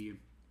the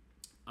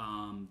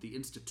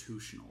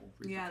institutional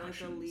Yeah, like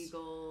repercussions. the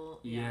legal.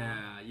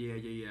 Yeah.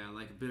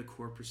 Like a bit of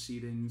court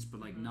proceedings, but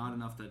like not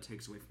enough that it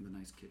takes away from the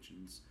nice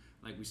kitchens.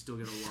 Like we still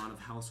get a lot of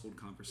household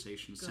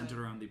conversations centered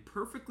around the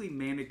perfectly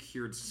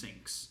manicured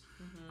sinks.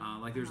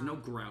 Like there's no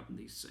grout in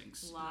these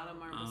sinks. A lot of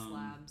marble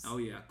slabs. Oh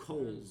yeah,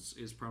 coals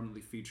is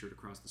prominently featured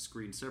across the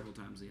screen several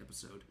times in the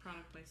episode.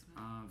 Product placement.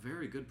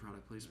 Very good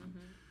product placement.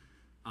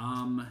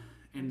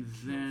 And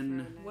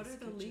then What are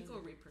the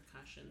legal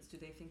repercussions? Do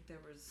they think there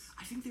was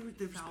I think there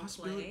was foul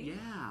possibility. play?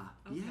 Yeah,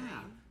 Okay.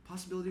 yeah,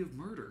 possibility of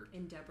murder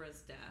in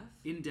Deborah's death?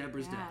 in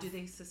Deborah's Yeah. death. Do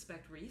they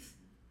suspect Reese?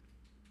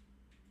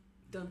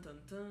 Dun dun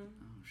dun.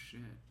 Oh shit,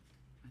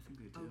 I think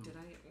they do. Oh, did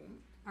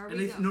I? Are And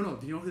we they, no,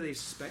 do you know who they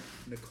suspect?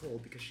 Nicole,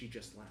 because she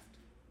just left.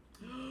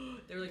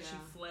 They were like, Yeah.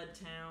 she fled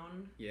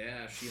town.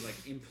 Yeah, she like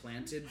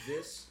implanted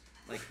this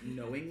like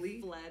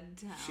knowingly. fled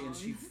town?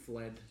 She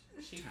fled.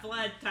 She town.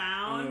 fled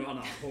town. On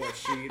a horse.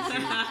 She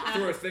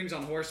threw her things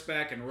on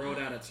horseback and rode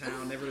out of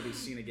town, never to be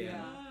seen again.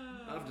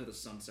 Yeah. Off to the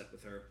sunset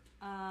with her.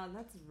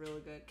 That's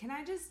really good. Can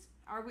I just?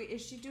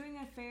 Is she doing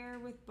an affair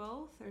with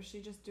both, or is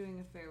she just doing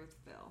an affair with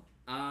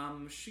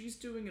Phil? She's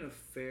doing an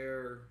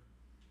affair.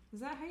 Is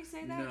that how you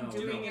say that? No,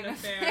 Doing no. an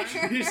affair.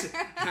 She's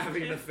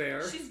having an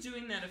affair. She's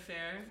doing that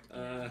affair.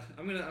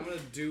 I'm gonna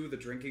do the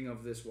drinking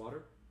of this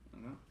water. I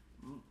don't know.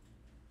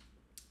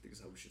 I think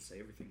that's how we should say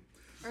everything.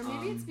 Or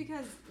maybe it's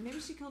because maybe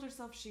she killed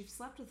herself. She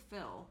slept with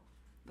Phil,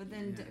 but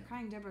then Yeah.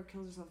 Crying Deborah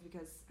killed herself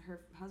because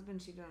her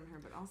husband cheated on her,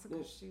 but also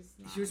because Well, she's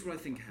not. Here's what I in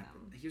think love with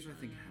happened. him. Here's what I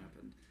think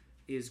happened.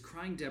 Is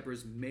Crying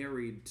Deborah's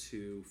married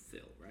to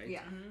Phil, right?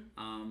 Yeah.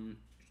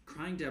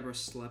 Crying Deborah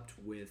slept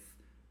with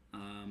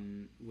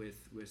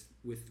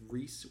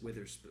Reese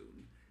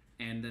Witherspoon,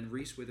 and then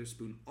Reese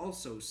Witherspoon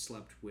also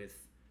slept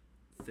with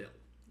Phil.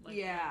 Like,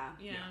 Yeah.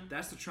 Yeah.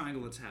 That's the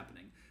triangle that's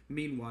happening.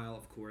 Meanwhile,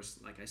 of course,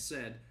 like I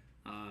said,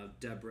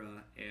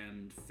 Deborah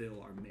and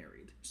Phil are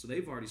married, so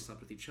they've already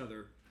slept with each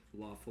other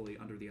lawfully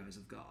under the eyes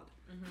of God,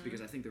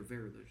 because I think they're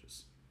very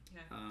religious,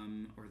 Yeah.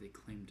 or they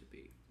claim to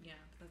be. Yeah.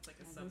 That's like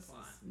a This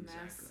subplot. is messy.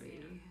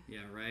 Exactly.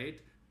 Yeah,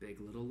 right? Big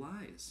Little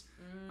Lies.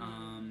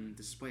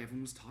 This is why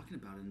everyone was talking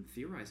about it and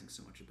theorizing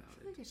so much about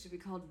I think it. it should be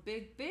called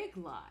Big Big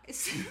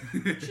Lies.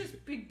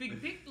 Just big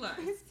lies.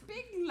 It's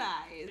Big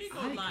Lies. Big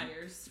old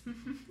liars.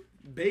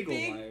 Bagel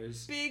Big-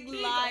 liars. Big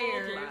Big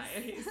liars.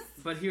 old lies.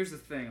 But here's the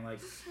thing, like,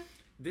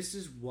 this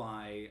is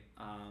why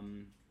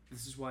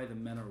the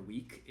men are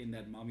weak in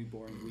that mommy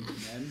boring weak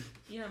men.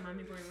 Yeah,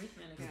 Mommy Boring Week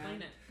Man. Explain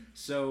Yeah. it.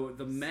 So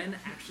the men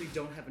actually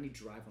don't have any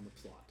drive on the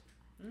plot.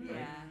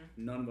 Yeah.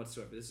 None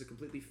whatsoever. This is a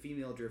completely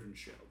female-driven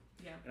show.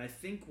 Yeah. And I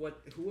think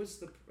who was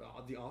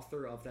the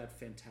author of that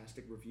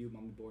fantastic review,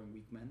 Mommy Boring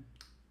Weak Men?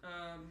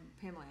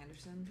 Pamela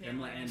Anderson.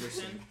 Pamela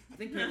Anderson. I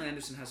think Pamela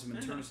Anderson has some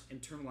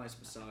internalized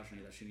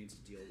misogyny that she needs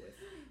to deal with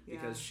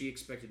because she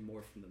expected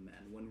more from the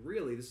men. When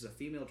really, this is a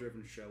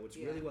female-driven show. It's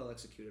really well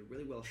executed,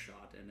 really well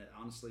shot, and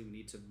honestly, we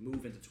need to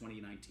move into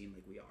 2019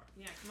 like we are.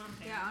 Yeah, come on,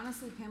 Pam. Yeah,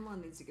 honestly, Pamela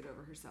needs to get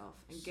over herself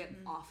and get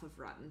off of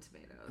Rotten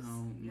Tomatoes.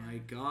 Oh my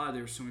God,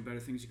 there's so many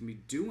better things you can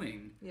be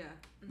doing. Yeah.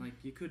 Like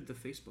you could the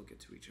Facebook it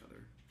to each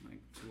other, like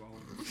to all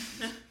of us.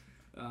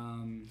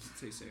 That's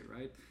how you say it,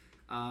 right?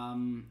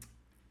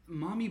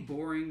 Mommy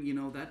boring,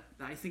 that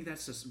I think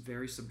that's a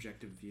very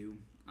subjective view.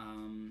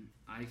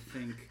 I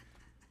think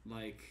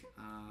like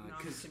Moms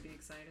because can be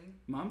exciting.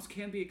 moms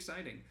can be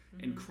exciting,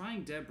 and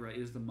Crying Deborah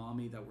is the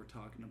mommy that we're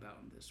talking about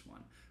in this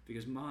one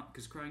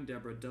because Crying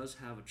Deborah does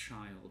have a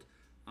child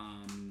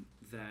and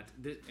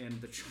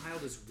the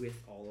child is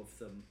with all of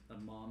the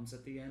moms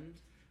at the end.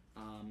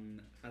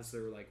 As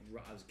they're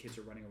as kids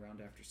are running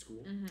around after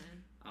school, and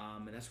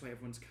that's why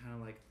everyone's kind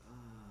of like,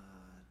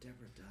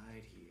 Deborah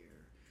died here.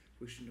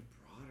 We shouldn't have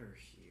brought her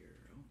here.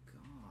 Oh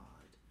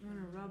God. I'm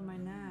gonna rub my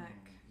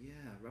neck. Yeah,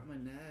 rub my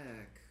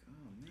neck.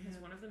 Oh man. Has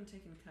one of them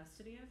taken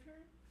custody of her?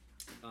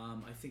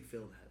 I think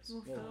Phil has.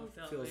 Well,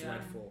 Phil, Phil's yeah.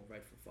 rightful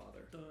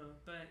father.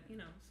 But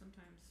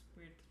sometimes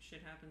weird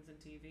shit happens in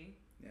TV.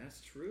 Yeah,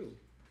 that's true.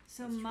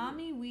 So That's true.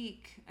 mommy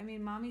weak. I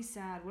mean, mommy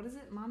sad. What is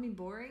it? Mommy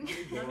boring.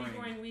 Mommy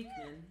Boring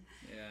Weekman.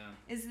 Yeah.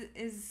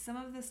 Is some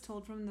of this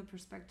told from the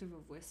perspective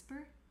of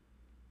Whisper?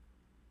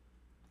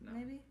 No.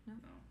 Maybe no.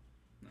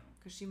 No.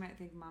 Because she might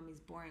think mommy's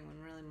boring when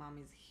really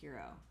mommy's a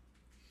hero.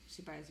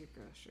 She buys your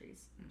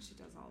groceries and she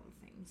does all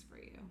the things for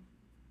you.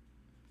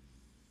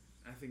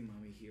 I think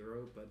Mommy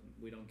Hero, but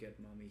we don't get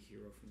Mommy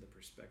Hero from the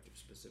perspective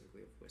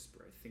specifically of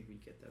Whisper. I think we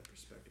get that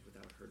perspective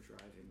without her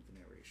driving the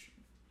narration.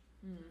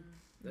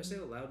 Did I say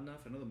it loud enough?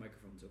 I know the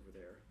microphone's over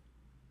there.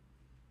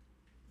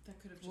 That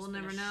could have just We'll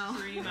been never a know.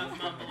 stream of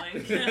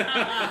mumbling.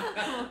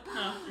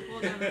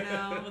 We'll never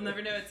know. We'll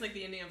never know. It's like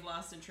the ending of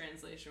Lost in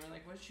Translation. We're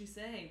like, what did she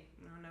say?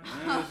 No.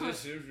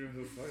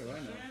 Who fuck do I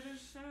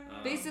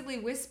know? Basically,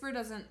 Whisper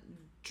doesn't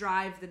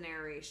drive the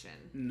narration,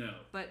 No.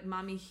 but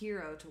mommy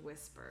hero to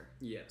Whisper.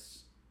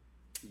 Yes.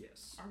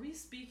 Are we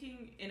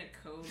speaking in a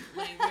code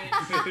language?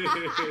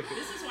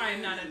 This is why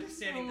I'm not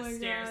understanding Oh the my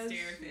stare gosh.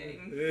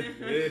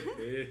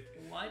 thing.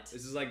 What?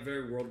 This is like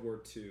very World War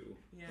II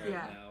Yeah. right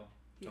Yeah. now.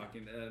 Yeah.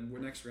 Talking. We're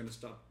gonna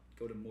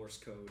go to Morse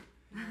code.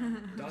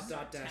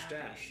 Dot dash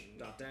dash.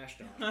 Dot dash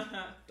dot.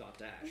 Dot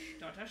dash.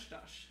 Dot dash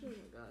dash. Oh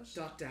my gosh.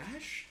 Dot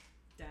dash.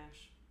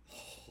 Dash.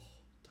 Oh,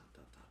 dot.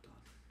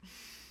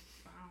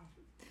 Wow.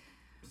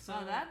 So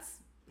that's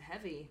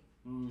heavy.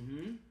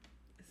 Mm-hmm.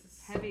 This is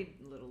Heavy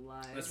little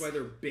lies. That's why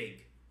they're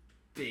big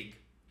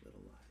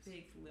little lies.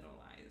 Big little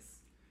lies.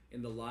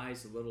 In the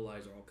little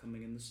lies are all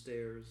coming in the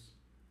stairs.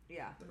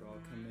 Yeah. They're all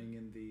coming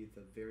in the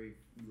very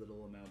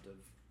little amount of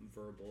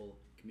verbal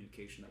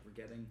communication that we're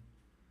getting.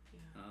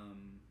 Yeah.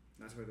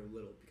 That's why they're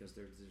little, because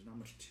there's not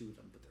much to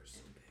them, but they're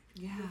so big.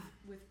 Yeah.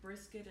 With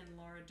Brisket and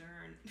Laura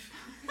Dern.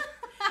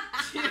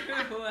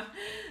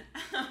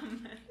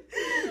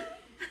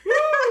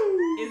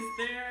 Is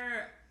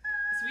there...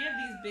 So we have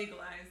these big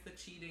lies, the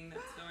cheating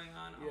that's going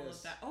on, all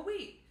of that. Oh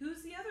wait,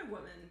 who's the other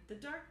woman? The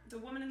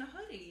woman in the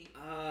hoodie.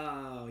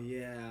 Oh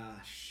yeah,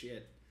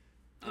 shit.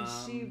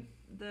 Is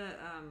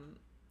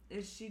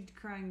she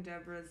crying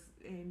Deborah's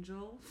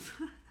angel?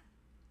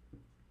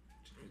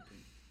 She could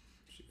be.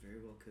 She very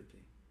well could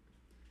be.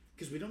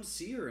 Because we don't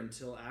see her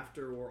until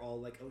after we're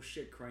all like, oh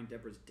shit, crying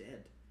Deborah's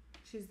dead.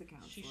 She's the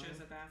counselor. She shows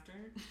up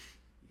after.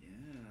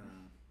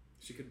 Yeah.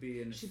 She could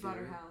be in. She bought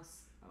her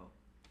house. Oh.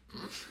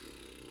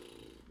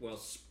 Well,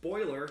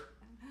 spoiler.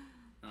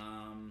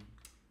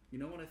 You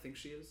know what I think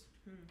she is?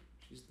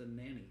 She's the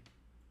nanny.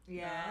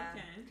 Yeah.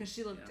 Okay. Because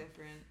she looked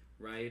different.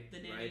 Right. The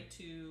nanny right.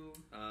 to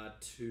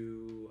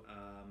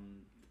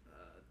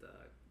the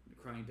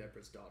crying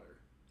Deborah's daughter.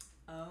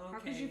 Oh, okay. How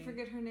could you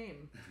forget her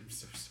name? I'm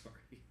so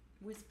sorry.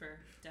 Whisper,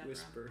 Deborah.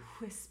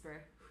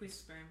 Whisper.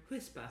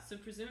 So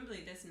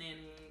presumably this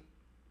nanny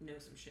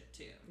knows some shit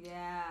too.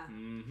 Yeah.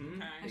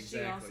 Mm-hmm. Okay. Has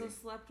she also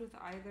slept with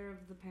either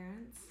of the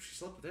parents? She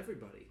slept with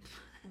everybody.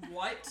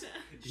 What?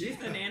 She's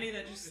the nanny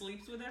that just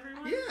sleeps with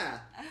everyone? Yeah,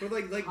 but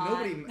like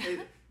Hot. nobody.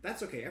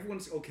 That's okay.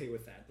 Everyone's okay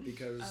with that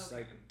because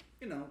Okay.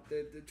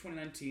 the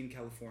 2019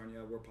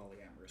 California, we're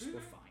polyamorous. We're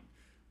fine.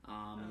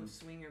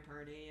 Swinger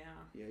party,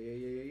 yeah.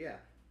 Yeah.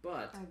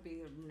 But I'd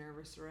be a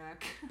nervous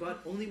wreck.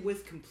 but only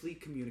with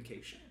complete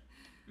communication.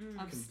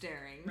 Of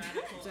staring.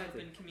 Radical Exactly. open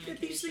Yeah,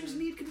 communication. these things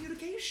need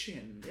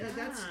communication. Yeah,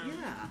 that's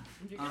yeah.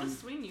 If you're gonna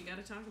swing, you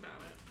gotta talk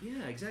about it.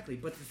 Yeah, exactly.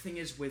 But the thing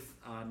is with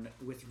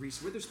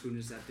Reese Witherspoon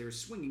is that they're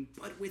swinging,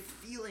 but with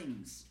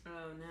feelings.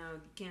 Oh no,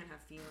 you can't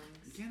have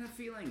feelings. You can't have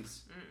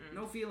feelings. Mm-mm.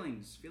 No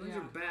feelings. Feelings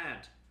are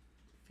bad.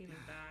 Feeling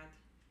bad.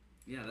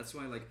 Yeah, that's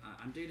why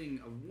I'm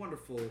dating a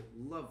wonderful,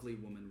 lovely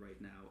woman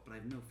right now, but I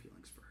have no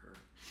feelings for her.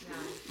 Yeah.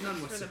 None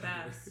For whatsoever. the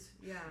best.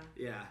 Yeah.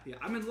 Yeah.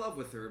 I'm in love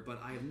with her, but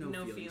I have no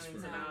feelings for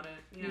her. about it.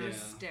 You Yeah.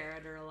 just stare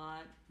at her a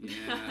lot.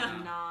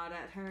 Yeah. Nod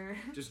at her.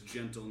 Just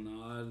gentle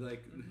nod,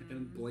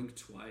 and blink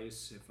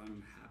twice if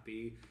I'm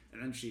happy,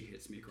 and then she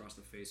hits me across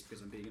the face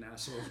because I'm being an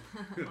asshole.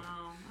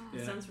 Wow.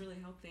 Yeah. Sounds really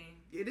healthy.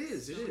 It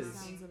is.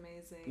 Sounds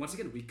amazing. Once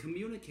again, we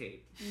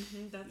communiate.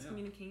 That's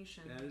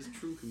communication. That is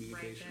true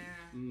communication.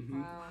 Right there.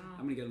 Mm-hmm. Wow.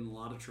 I'm gonna get in a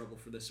lot of trouble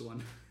for this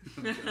one.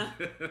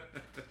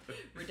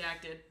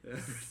 Redacted.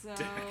 So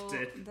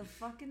Redacted. the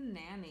fucking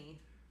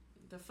nanny.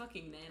 The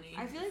fucking nanny.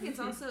 I feel like it's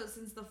also,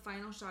 since the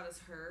final shot is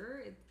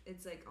her,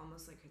 it's like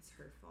almost like it's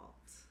her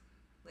fault.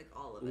 Like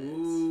all of it.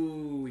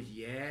 Ooh,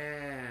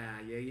 yeah.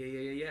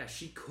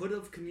 She could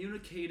have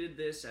communicated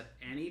this at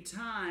any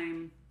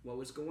time, what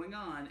was going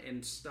on,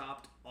 and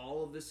stopped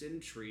all of this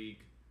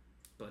intrigue,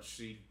 but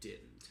she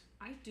didn't.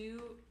 I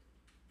do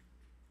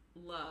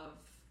love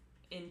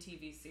in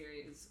TV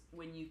series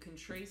when you can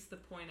trace the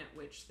point at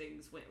which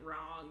things went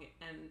wrong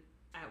and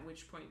at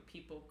which point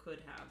people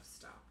could have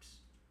stopped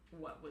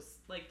what was,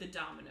 like, the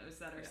dominoes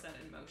that are set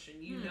in motion.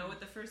 You know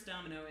what the first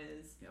domino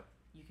is. Yep.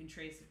 You can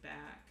trace it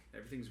back.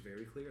 Everything's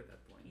very clear at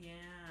that point. Yeah.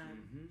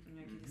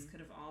 This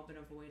could have all been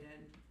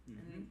avoided.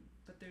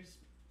 But there's,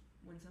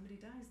 when somebody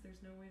dies,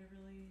 there's no way to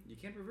really... You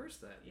can't reverse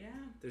that. Yeah.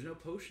 There's no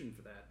potion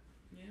for that.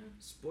 Yeah.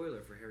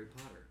 Spoiler for Harry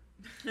Potter.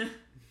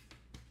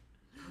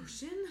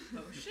 Potion?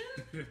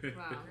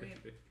 Wow.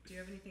 Great. Do you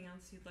have anything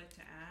else you'd like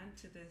to add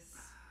to this?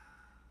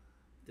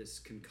 This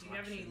concoction. Do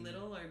you have any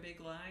little or big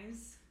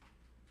lies?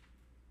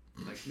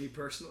 Like me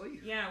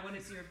personally? Yeah, what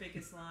is your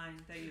biggest lie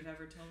that you've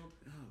ever told?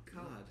 Oh,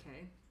 God.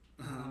 Okay.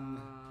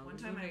 One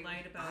time I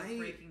lied about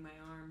breaking my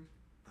arm.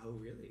 Oh,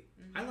 really?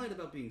 I lied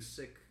about being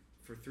sick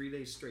for 3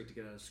 days straight to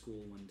get out of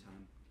school one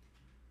time.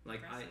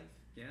 Like, I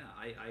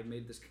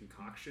made this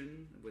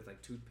concoction with,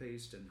 like,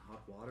 toothpaste and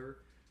hot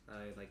water.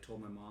 I, like,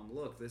 told my mom,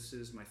 look, this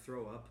is my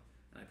throw up.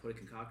 And I put a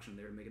concoction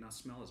there to make it not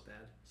smell as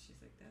bad.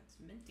 She's like, that's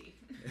minty.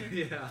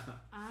 Yeah.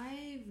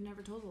 I've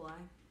never told a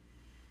lie.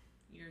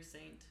 You're a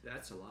saint.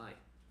 That's a lie.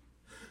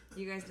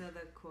 You guys know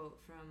the quote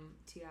from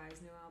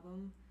T.I.'s new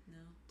album? No.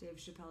 Dave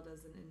Chappelle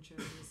does an intro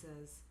and he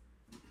says,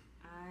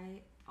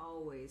 I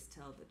always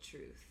tell the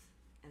truth,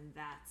 and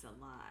that's a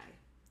lie.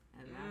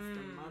 And that's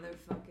the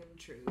motherfucking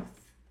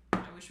truth.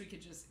 I wish we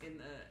could just end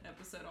the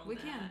episode on that. We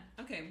can.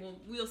 Okay, well,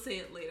 we'll say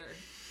it later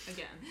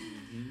again.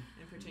 And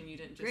pretend you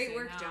didn't just Great say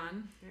work, no.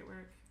 John. Great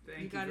work.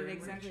 Thank You got it very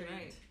exactly much.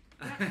 right.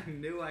 I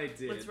knew I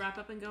did. Let's wrap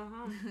up and go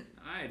home.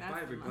 Alright, That's bye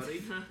the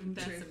everybody.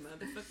 That's Truth. a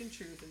motherfucking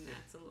truth, and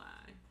that's a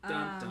lie.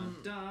 Dun, dun,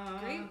 dun.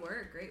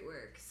 Great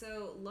work.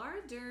 So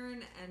Laura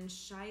Dern and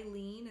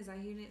Shailene, is that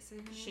who you say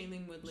her name?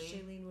 Shailene Woodley.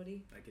 Shailene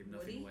Woody. I gave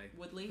nothing away.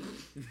 Woodley.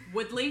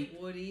 Woodley.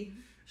 Woody.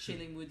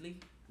 Shailene Woodley.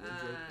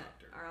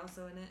 Are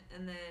also in it.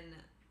 And then,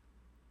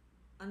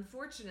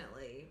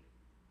 unfortunately,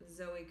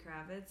 Zoe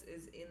Kravitz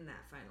is in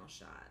that final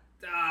shot.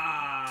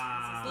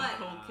 Ah! This is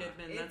Nicole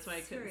Kidman. That's why I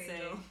It's couldn't her say.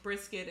 angel.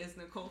 Brisket is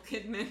Nicole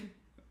Kidman.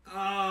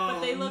 Oh,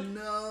 But they look.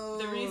 no.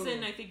 The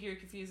reason I think you're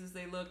confused is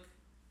they look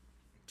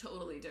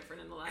totally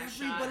different in the last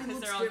shot Everybody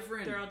because looks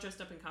different. they're all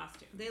dressed up in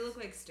costumes. They look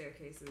like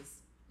staircases.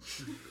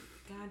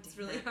 God, It's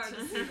really hard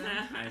to see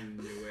them. I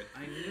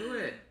knew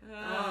it.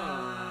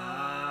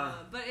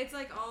 Ah. But it's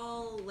like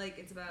all like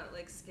it's about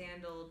like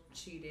scandal,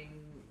 cheating,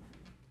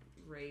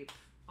 rape,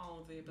 All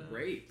of the above.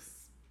 Rape.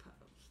 pu-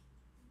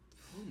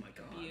 Oh my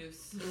god.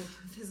 Abuse.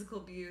 physical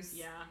abuse.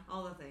 Yeah.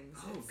 all the things.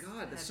 Oh It's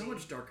god, that's so heavy.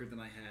 much darker than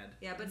I had.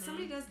 Yeah, but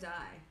somebody does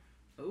die.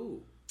 Oh,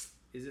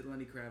 is it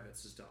Lenny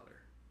Kravitz's daughter?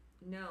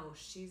 No,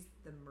 she's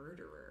the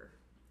murderer.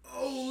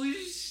 Oh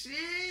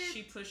shit!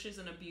 She pushes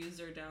an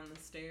abuser down the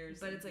stairs.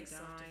 But and it's he like dies.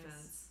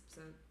 self-defense,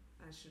 so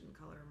I shouldn't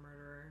call her a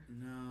murderer.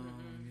 No,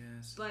 Mm-mm.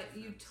 yes. But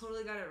you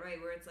totally got it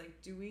right. Where it's like,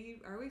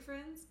 are we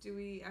friends? Do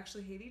we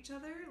actually hate each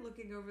other?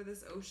 Looking over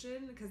this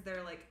ocean because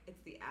they're like,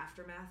 it's the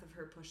aftermath of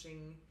her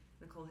pushing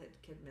Nicole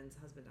Kidman's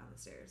husband down the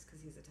stairs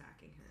because he's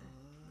attacking her.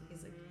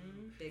 He's like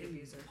big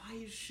abuser. Why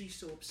is she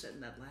so upset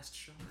in that last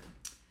shot?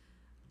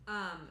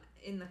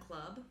 In the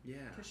club, Yeah,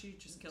 Because she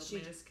just killed she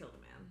me. just killed a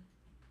man.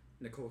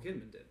 Nicole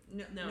Kidman did.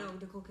 No, No.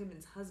 Nicole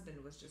Kidman's husband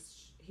was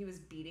he was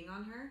beating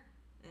on her,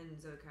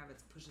 and Zoe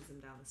Kravitz pushes him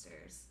down the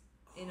stairs.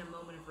 In a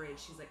moment of rage,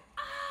 she's like,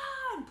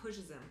 ah, and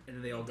pushes him. And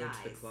then they all He go to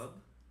the dies. club.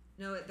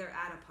 No, they're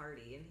at a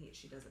party, and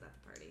she does it at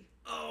the party.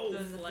 Oh,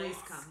 Those the lights,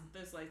 police come.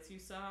 those lights you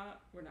saw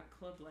were not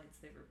club lights;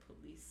 they were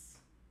police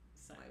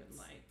siren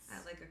lights.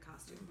 At like a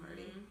costume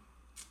party. Mhm.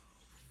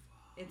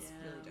 It's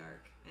Yeah. really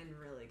dark and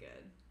really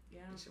good.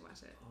 Yeah. You should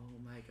watch it. oh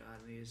my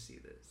god, I need to see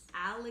this.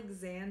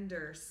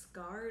 Alexander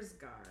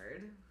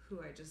Skarsgård,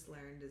 who I just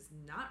learned is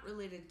not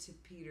related to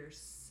Peter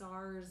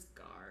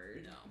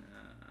Sarsgaard. No.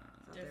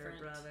 Thought they were Different.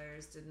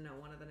 brothers. Didn't know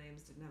one of the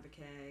names didn't have a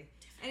K.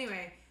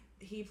 Anyway,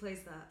 he plays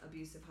the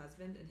abusive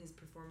husband, and his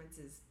performance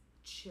is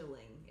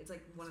chilling. It's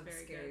like one It's of the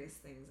very good. scariest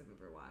things I've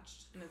ever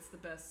watched. And it's the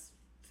best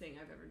thing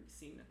I've ever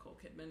seen Nicole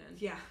Kidman in.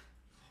 Yeah,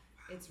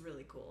 it's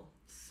really cool.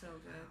 So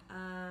good.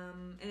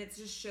 And it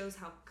just shows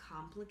how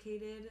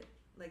complicated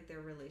like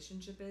their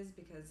relationship is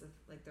because of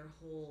like their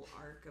whole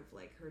arc of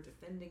like her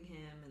defending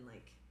him and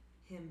like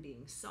him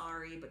being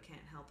sorry but can't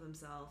help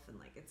himself, and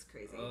like it's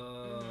crazy.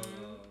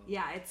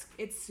 Yeah,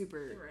 it's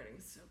super. The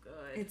writing's so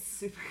good. It's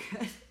super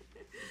good.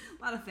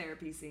 A lot of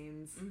therapy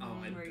scenes Mhm.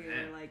 Oh, I where bet.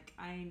 you're like,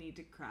 I need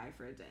to cry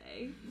for a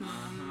day.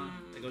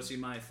 I go see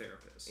my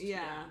therapist.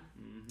 Yeah.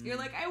 Mhm. You're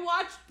like, I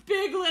watched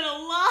Big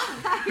Little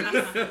Lies.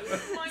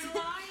 My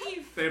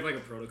life. They have like a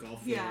protocol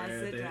for Yeah, it.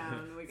 sit They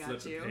down, we got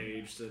flip you. the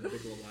page to the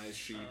Big Little Lies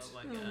sheet. Oh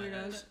my Oh god. my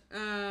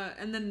gosh.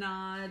 And the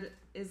nod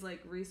is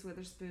like Reese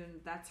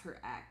Witherspoon. That's her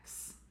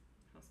ex,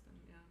 Husband,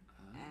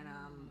 yeah.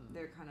 and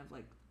they're kind of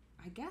like,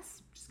 I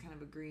guess, just kind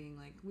of agreeing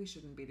like we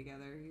shouldn't be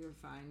together. You're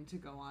fine to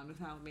go on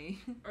without me.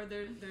 Or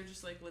they're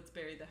just like, let's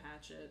bury the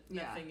hatchet.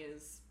 Yeah. Nothing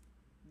is.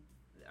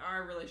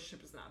 Our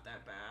relationship is not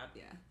that bad.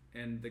 Yeah.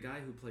 And the guy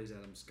who plays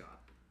Adam Scott,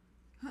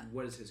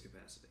 what is his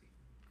capacity?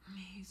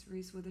 He's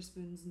Reese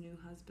Witherspoon's new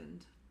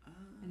husband,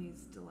 and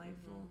he's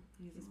delightful.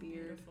 He has a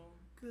beard. Beautiful.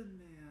 Good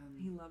man.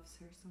 He loves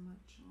her so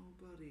much. Oh,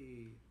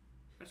 buddy.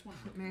 I just want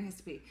to hug Mary him. has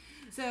to pee.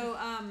 So,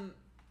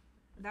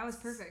 that was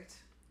perfect.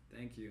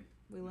 Thank you.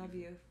 We love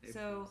you. A+.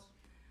 So,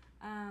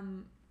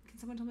 can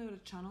someone tell me what a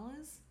channel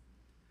is?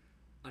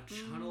 A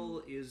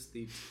channel is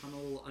the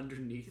tunnel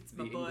underneath It's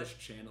the my butt. English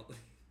Channel.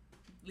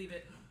 Leave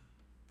it.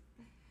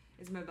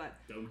 It's my butt.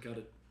 Don't cut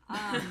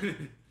it.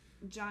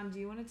 John, do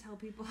you want to tell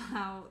people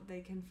how they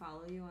can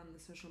follow you on the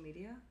social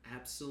media?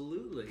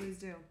 Absolutely. Please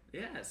do.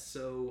 Yeah,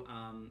 so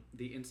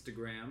the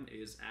Instagram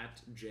is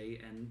at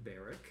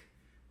JNBarrick.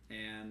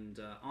 And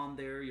on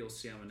there, you'll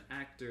see I'm an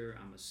actor,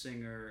 I'm a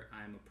singer,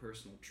 I'm a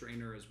personal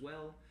trainer as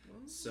well.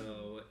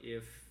 So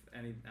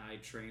I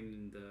train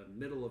in the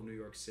middle of New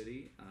York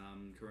City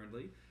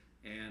currently,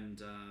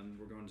 and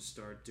we're going to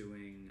start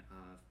doing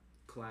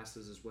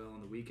classes as well on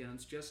the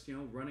weekends. Just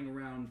running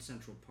around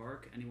Central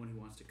Park. Anyone who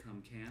wants to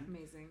come can.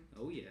 Amazing.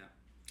 Oh yeah.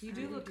 You I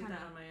do would look kind that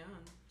of on my own.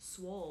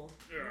 swole.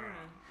 Yeah.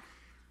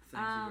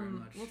 Thank you very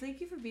much. Well, thank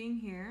you for being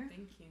here.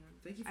 Thank you.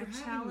 Thank you for I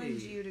having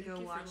challenge me. you to Thank go you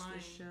for watch lying.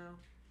 this show.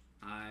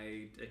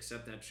 I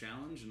accept that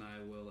challenge, and I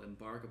will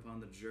embark upon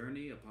the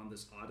journey, upon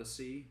this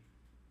odyssey,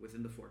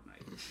 within the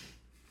fortnight.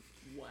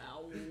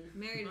 Wow.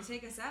 Mary, to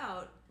take us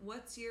out,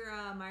 what's your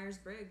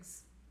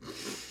Myers-Briggs?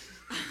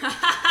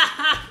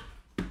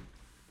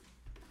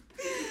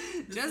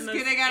 Just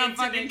kidding, I don't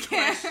fucking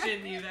care.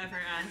 Question you've ever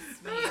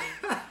asked me,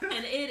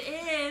 and it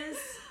is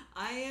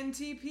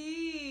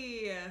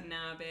INTP.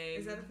 nah, babe.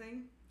 Is that a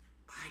thing?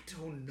 I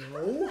don't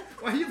know.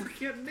 Why are you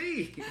looking at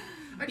me?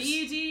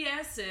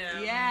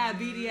 BDSM? Yeah,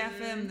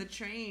 BDFM, the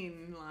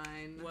train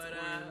line. That's What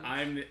one. up?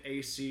 I'm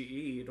ACE.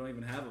 You don't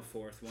even have a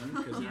fourth one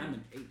because I'm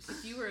an ace.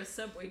 If you were a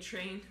subway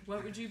train,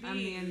 what would you be?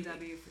 I'm the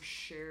NW for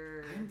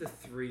sure. I'm the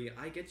 3.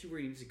 I get you where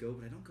you need to go,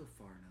 but I don't go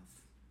far enough.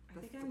 I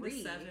think I'm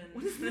the 7.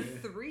 What is the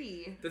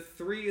 3? The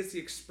 3 is the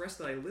express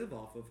that I live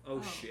off of.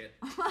 Oh. Shit.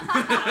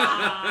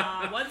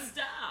 One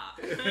stop.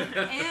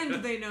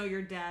 And they know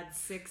your dad's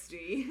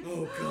 60.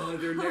 Oh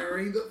god, they're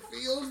narrowing the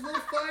fields. They'll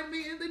find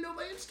me and they know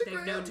my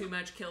Instagram. They know too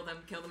much. Kill them.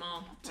 Kill them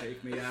all.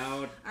 Take me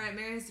out. Alright,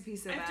 Mary has to pee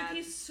so I bad. have to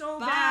pee so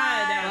Bye.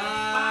 bad.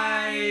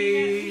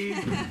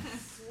 Bye.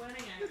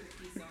 Sweating I have to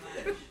pee so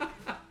much.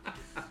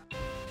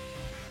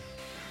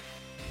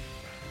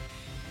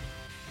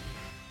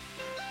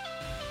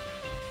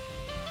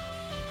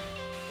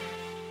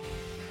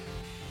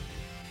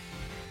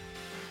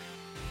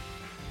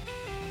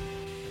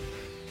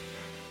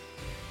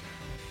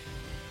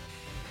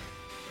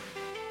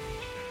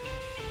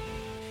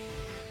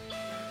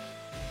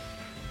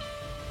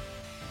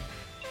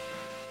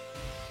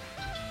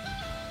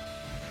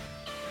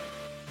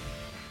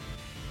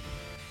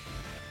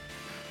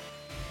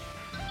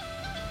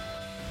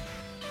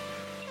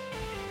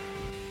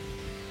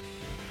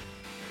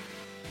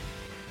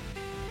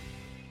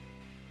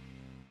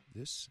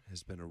 This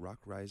has been a Rock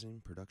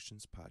Rising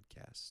Productions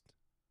podcast.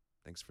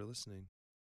 Thanks for listening.